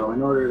studio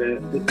in order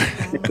to make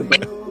the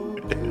budget.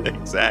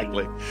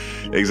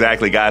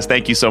 Exactly, guys.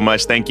 Thank you so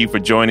much. Thank you for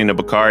joining the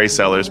Bakari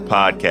Sellers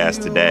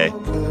podcast today.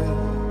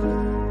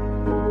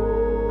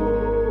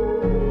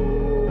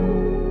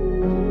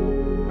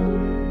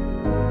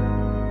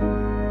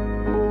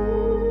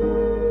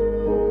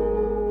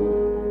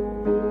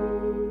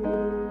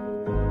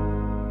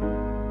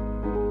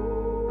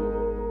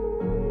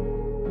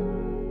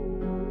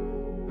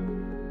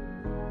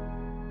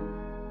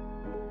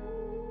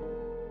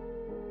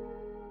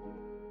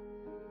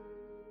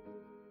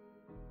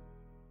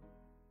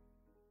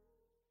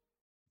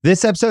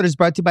 This episode is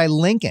brought to you by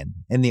Lincoln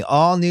and the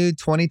all-new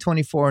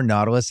 2024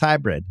 Nautilus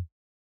Hybrid,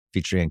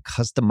 featuring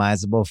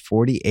customizable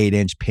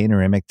 48-inch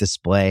panoramic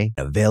display,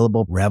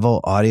 available Revel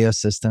audio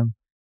system,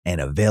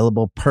 and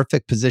available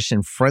perfect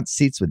position front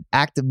seats with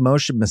active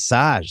motion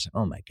massage.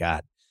 Oh my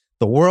God.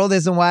 The world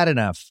isn't wide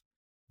enough.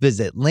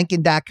 Visit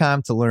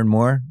Lincoln.com to learn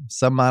more.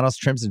 Some models,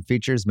 trims, and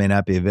features may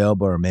not be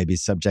available or may be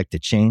subject to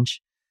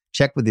change.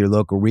 Check with your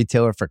local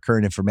retailer for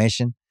current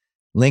information.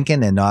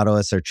 Lincoln and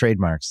Nautilus are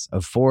trademarks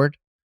of Ford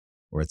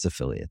or its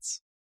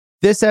affiliates.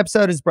 This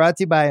episode is brought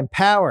to you by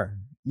Empower.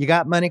 You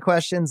got money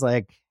questions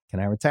like, can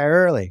I retire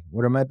early?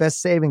 What are my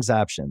best savings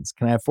options?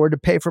 Can I afford to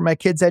pay for my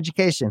kids'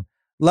 education?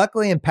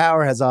 Luckily,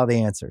 Empower has all the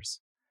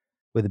answers.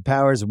 With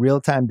Empower's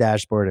real-time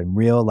dashboard and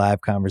real live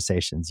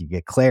conversations, you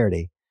get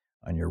clarity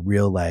on your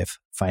real life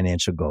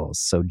financial goals.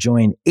 So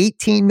join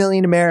 18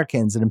 million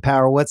Americans and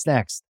Empower what's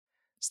next.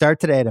 Start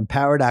today at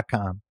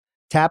empower.com.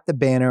 Tap the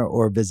banner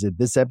or visit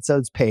this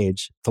episode's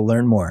page to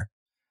learn more.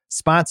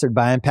 Sponsored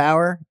by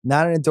Empower,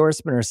 not an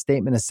endorsement or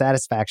statement of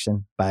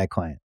satisfaction by a client.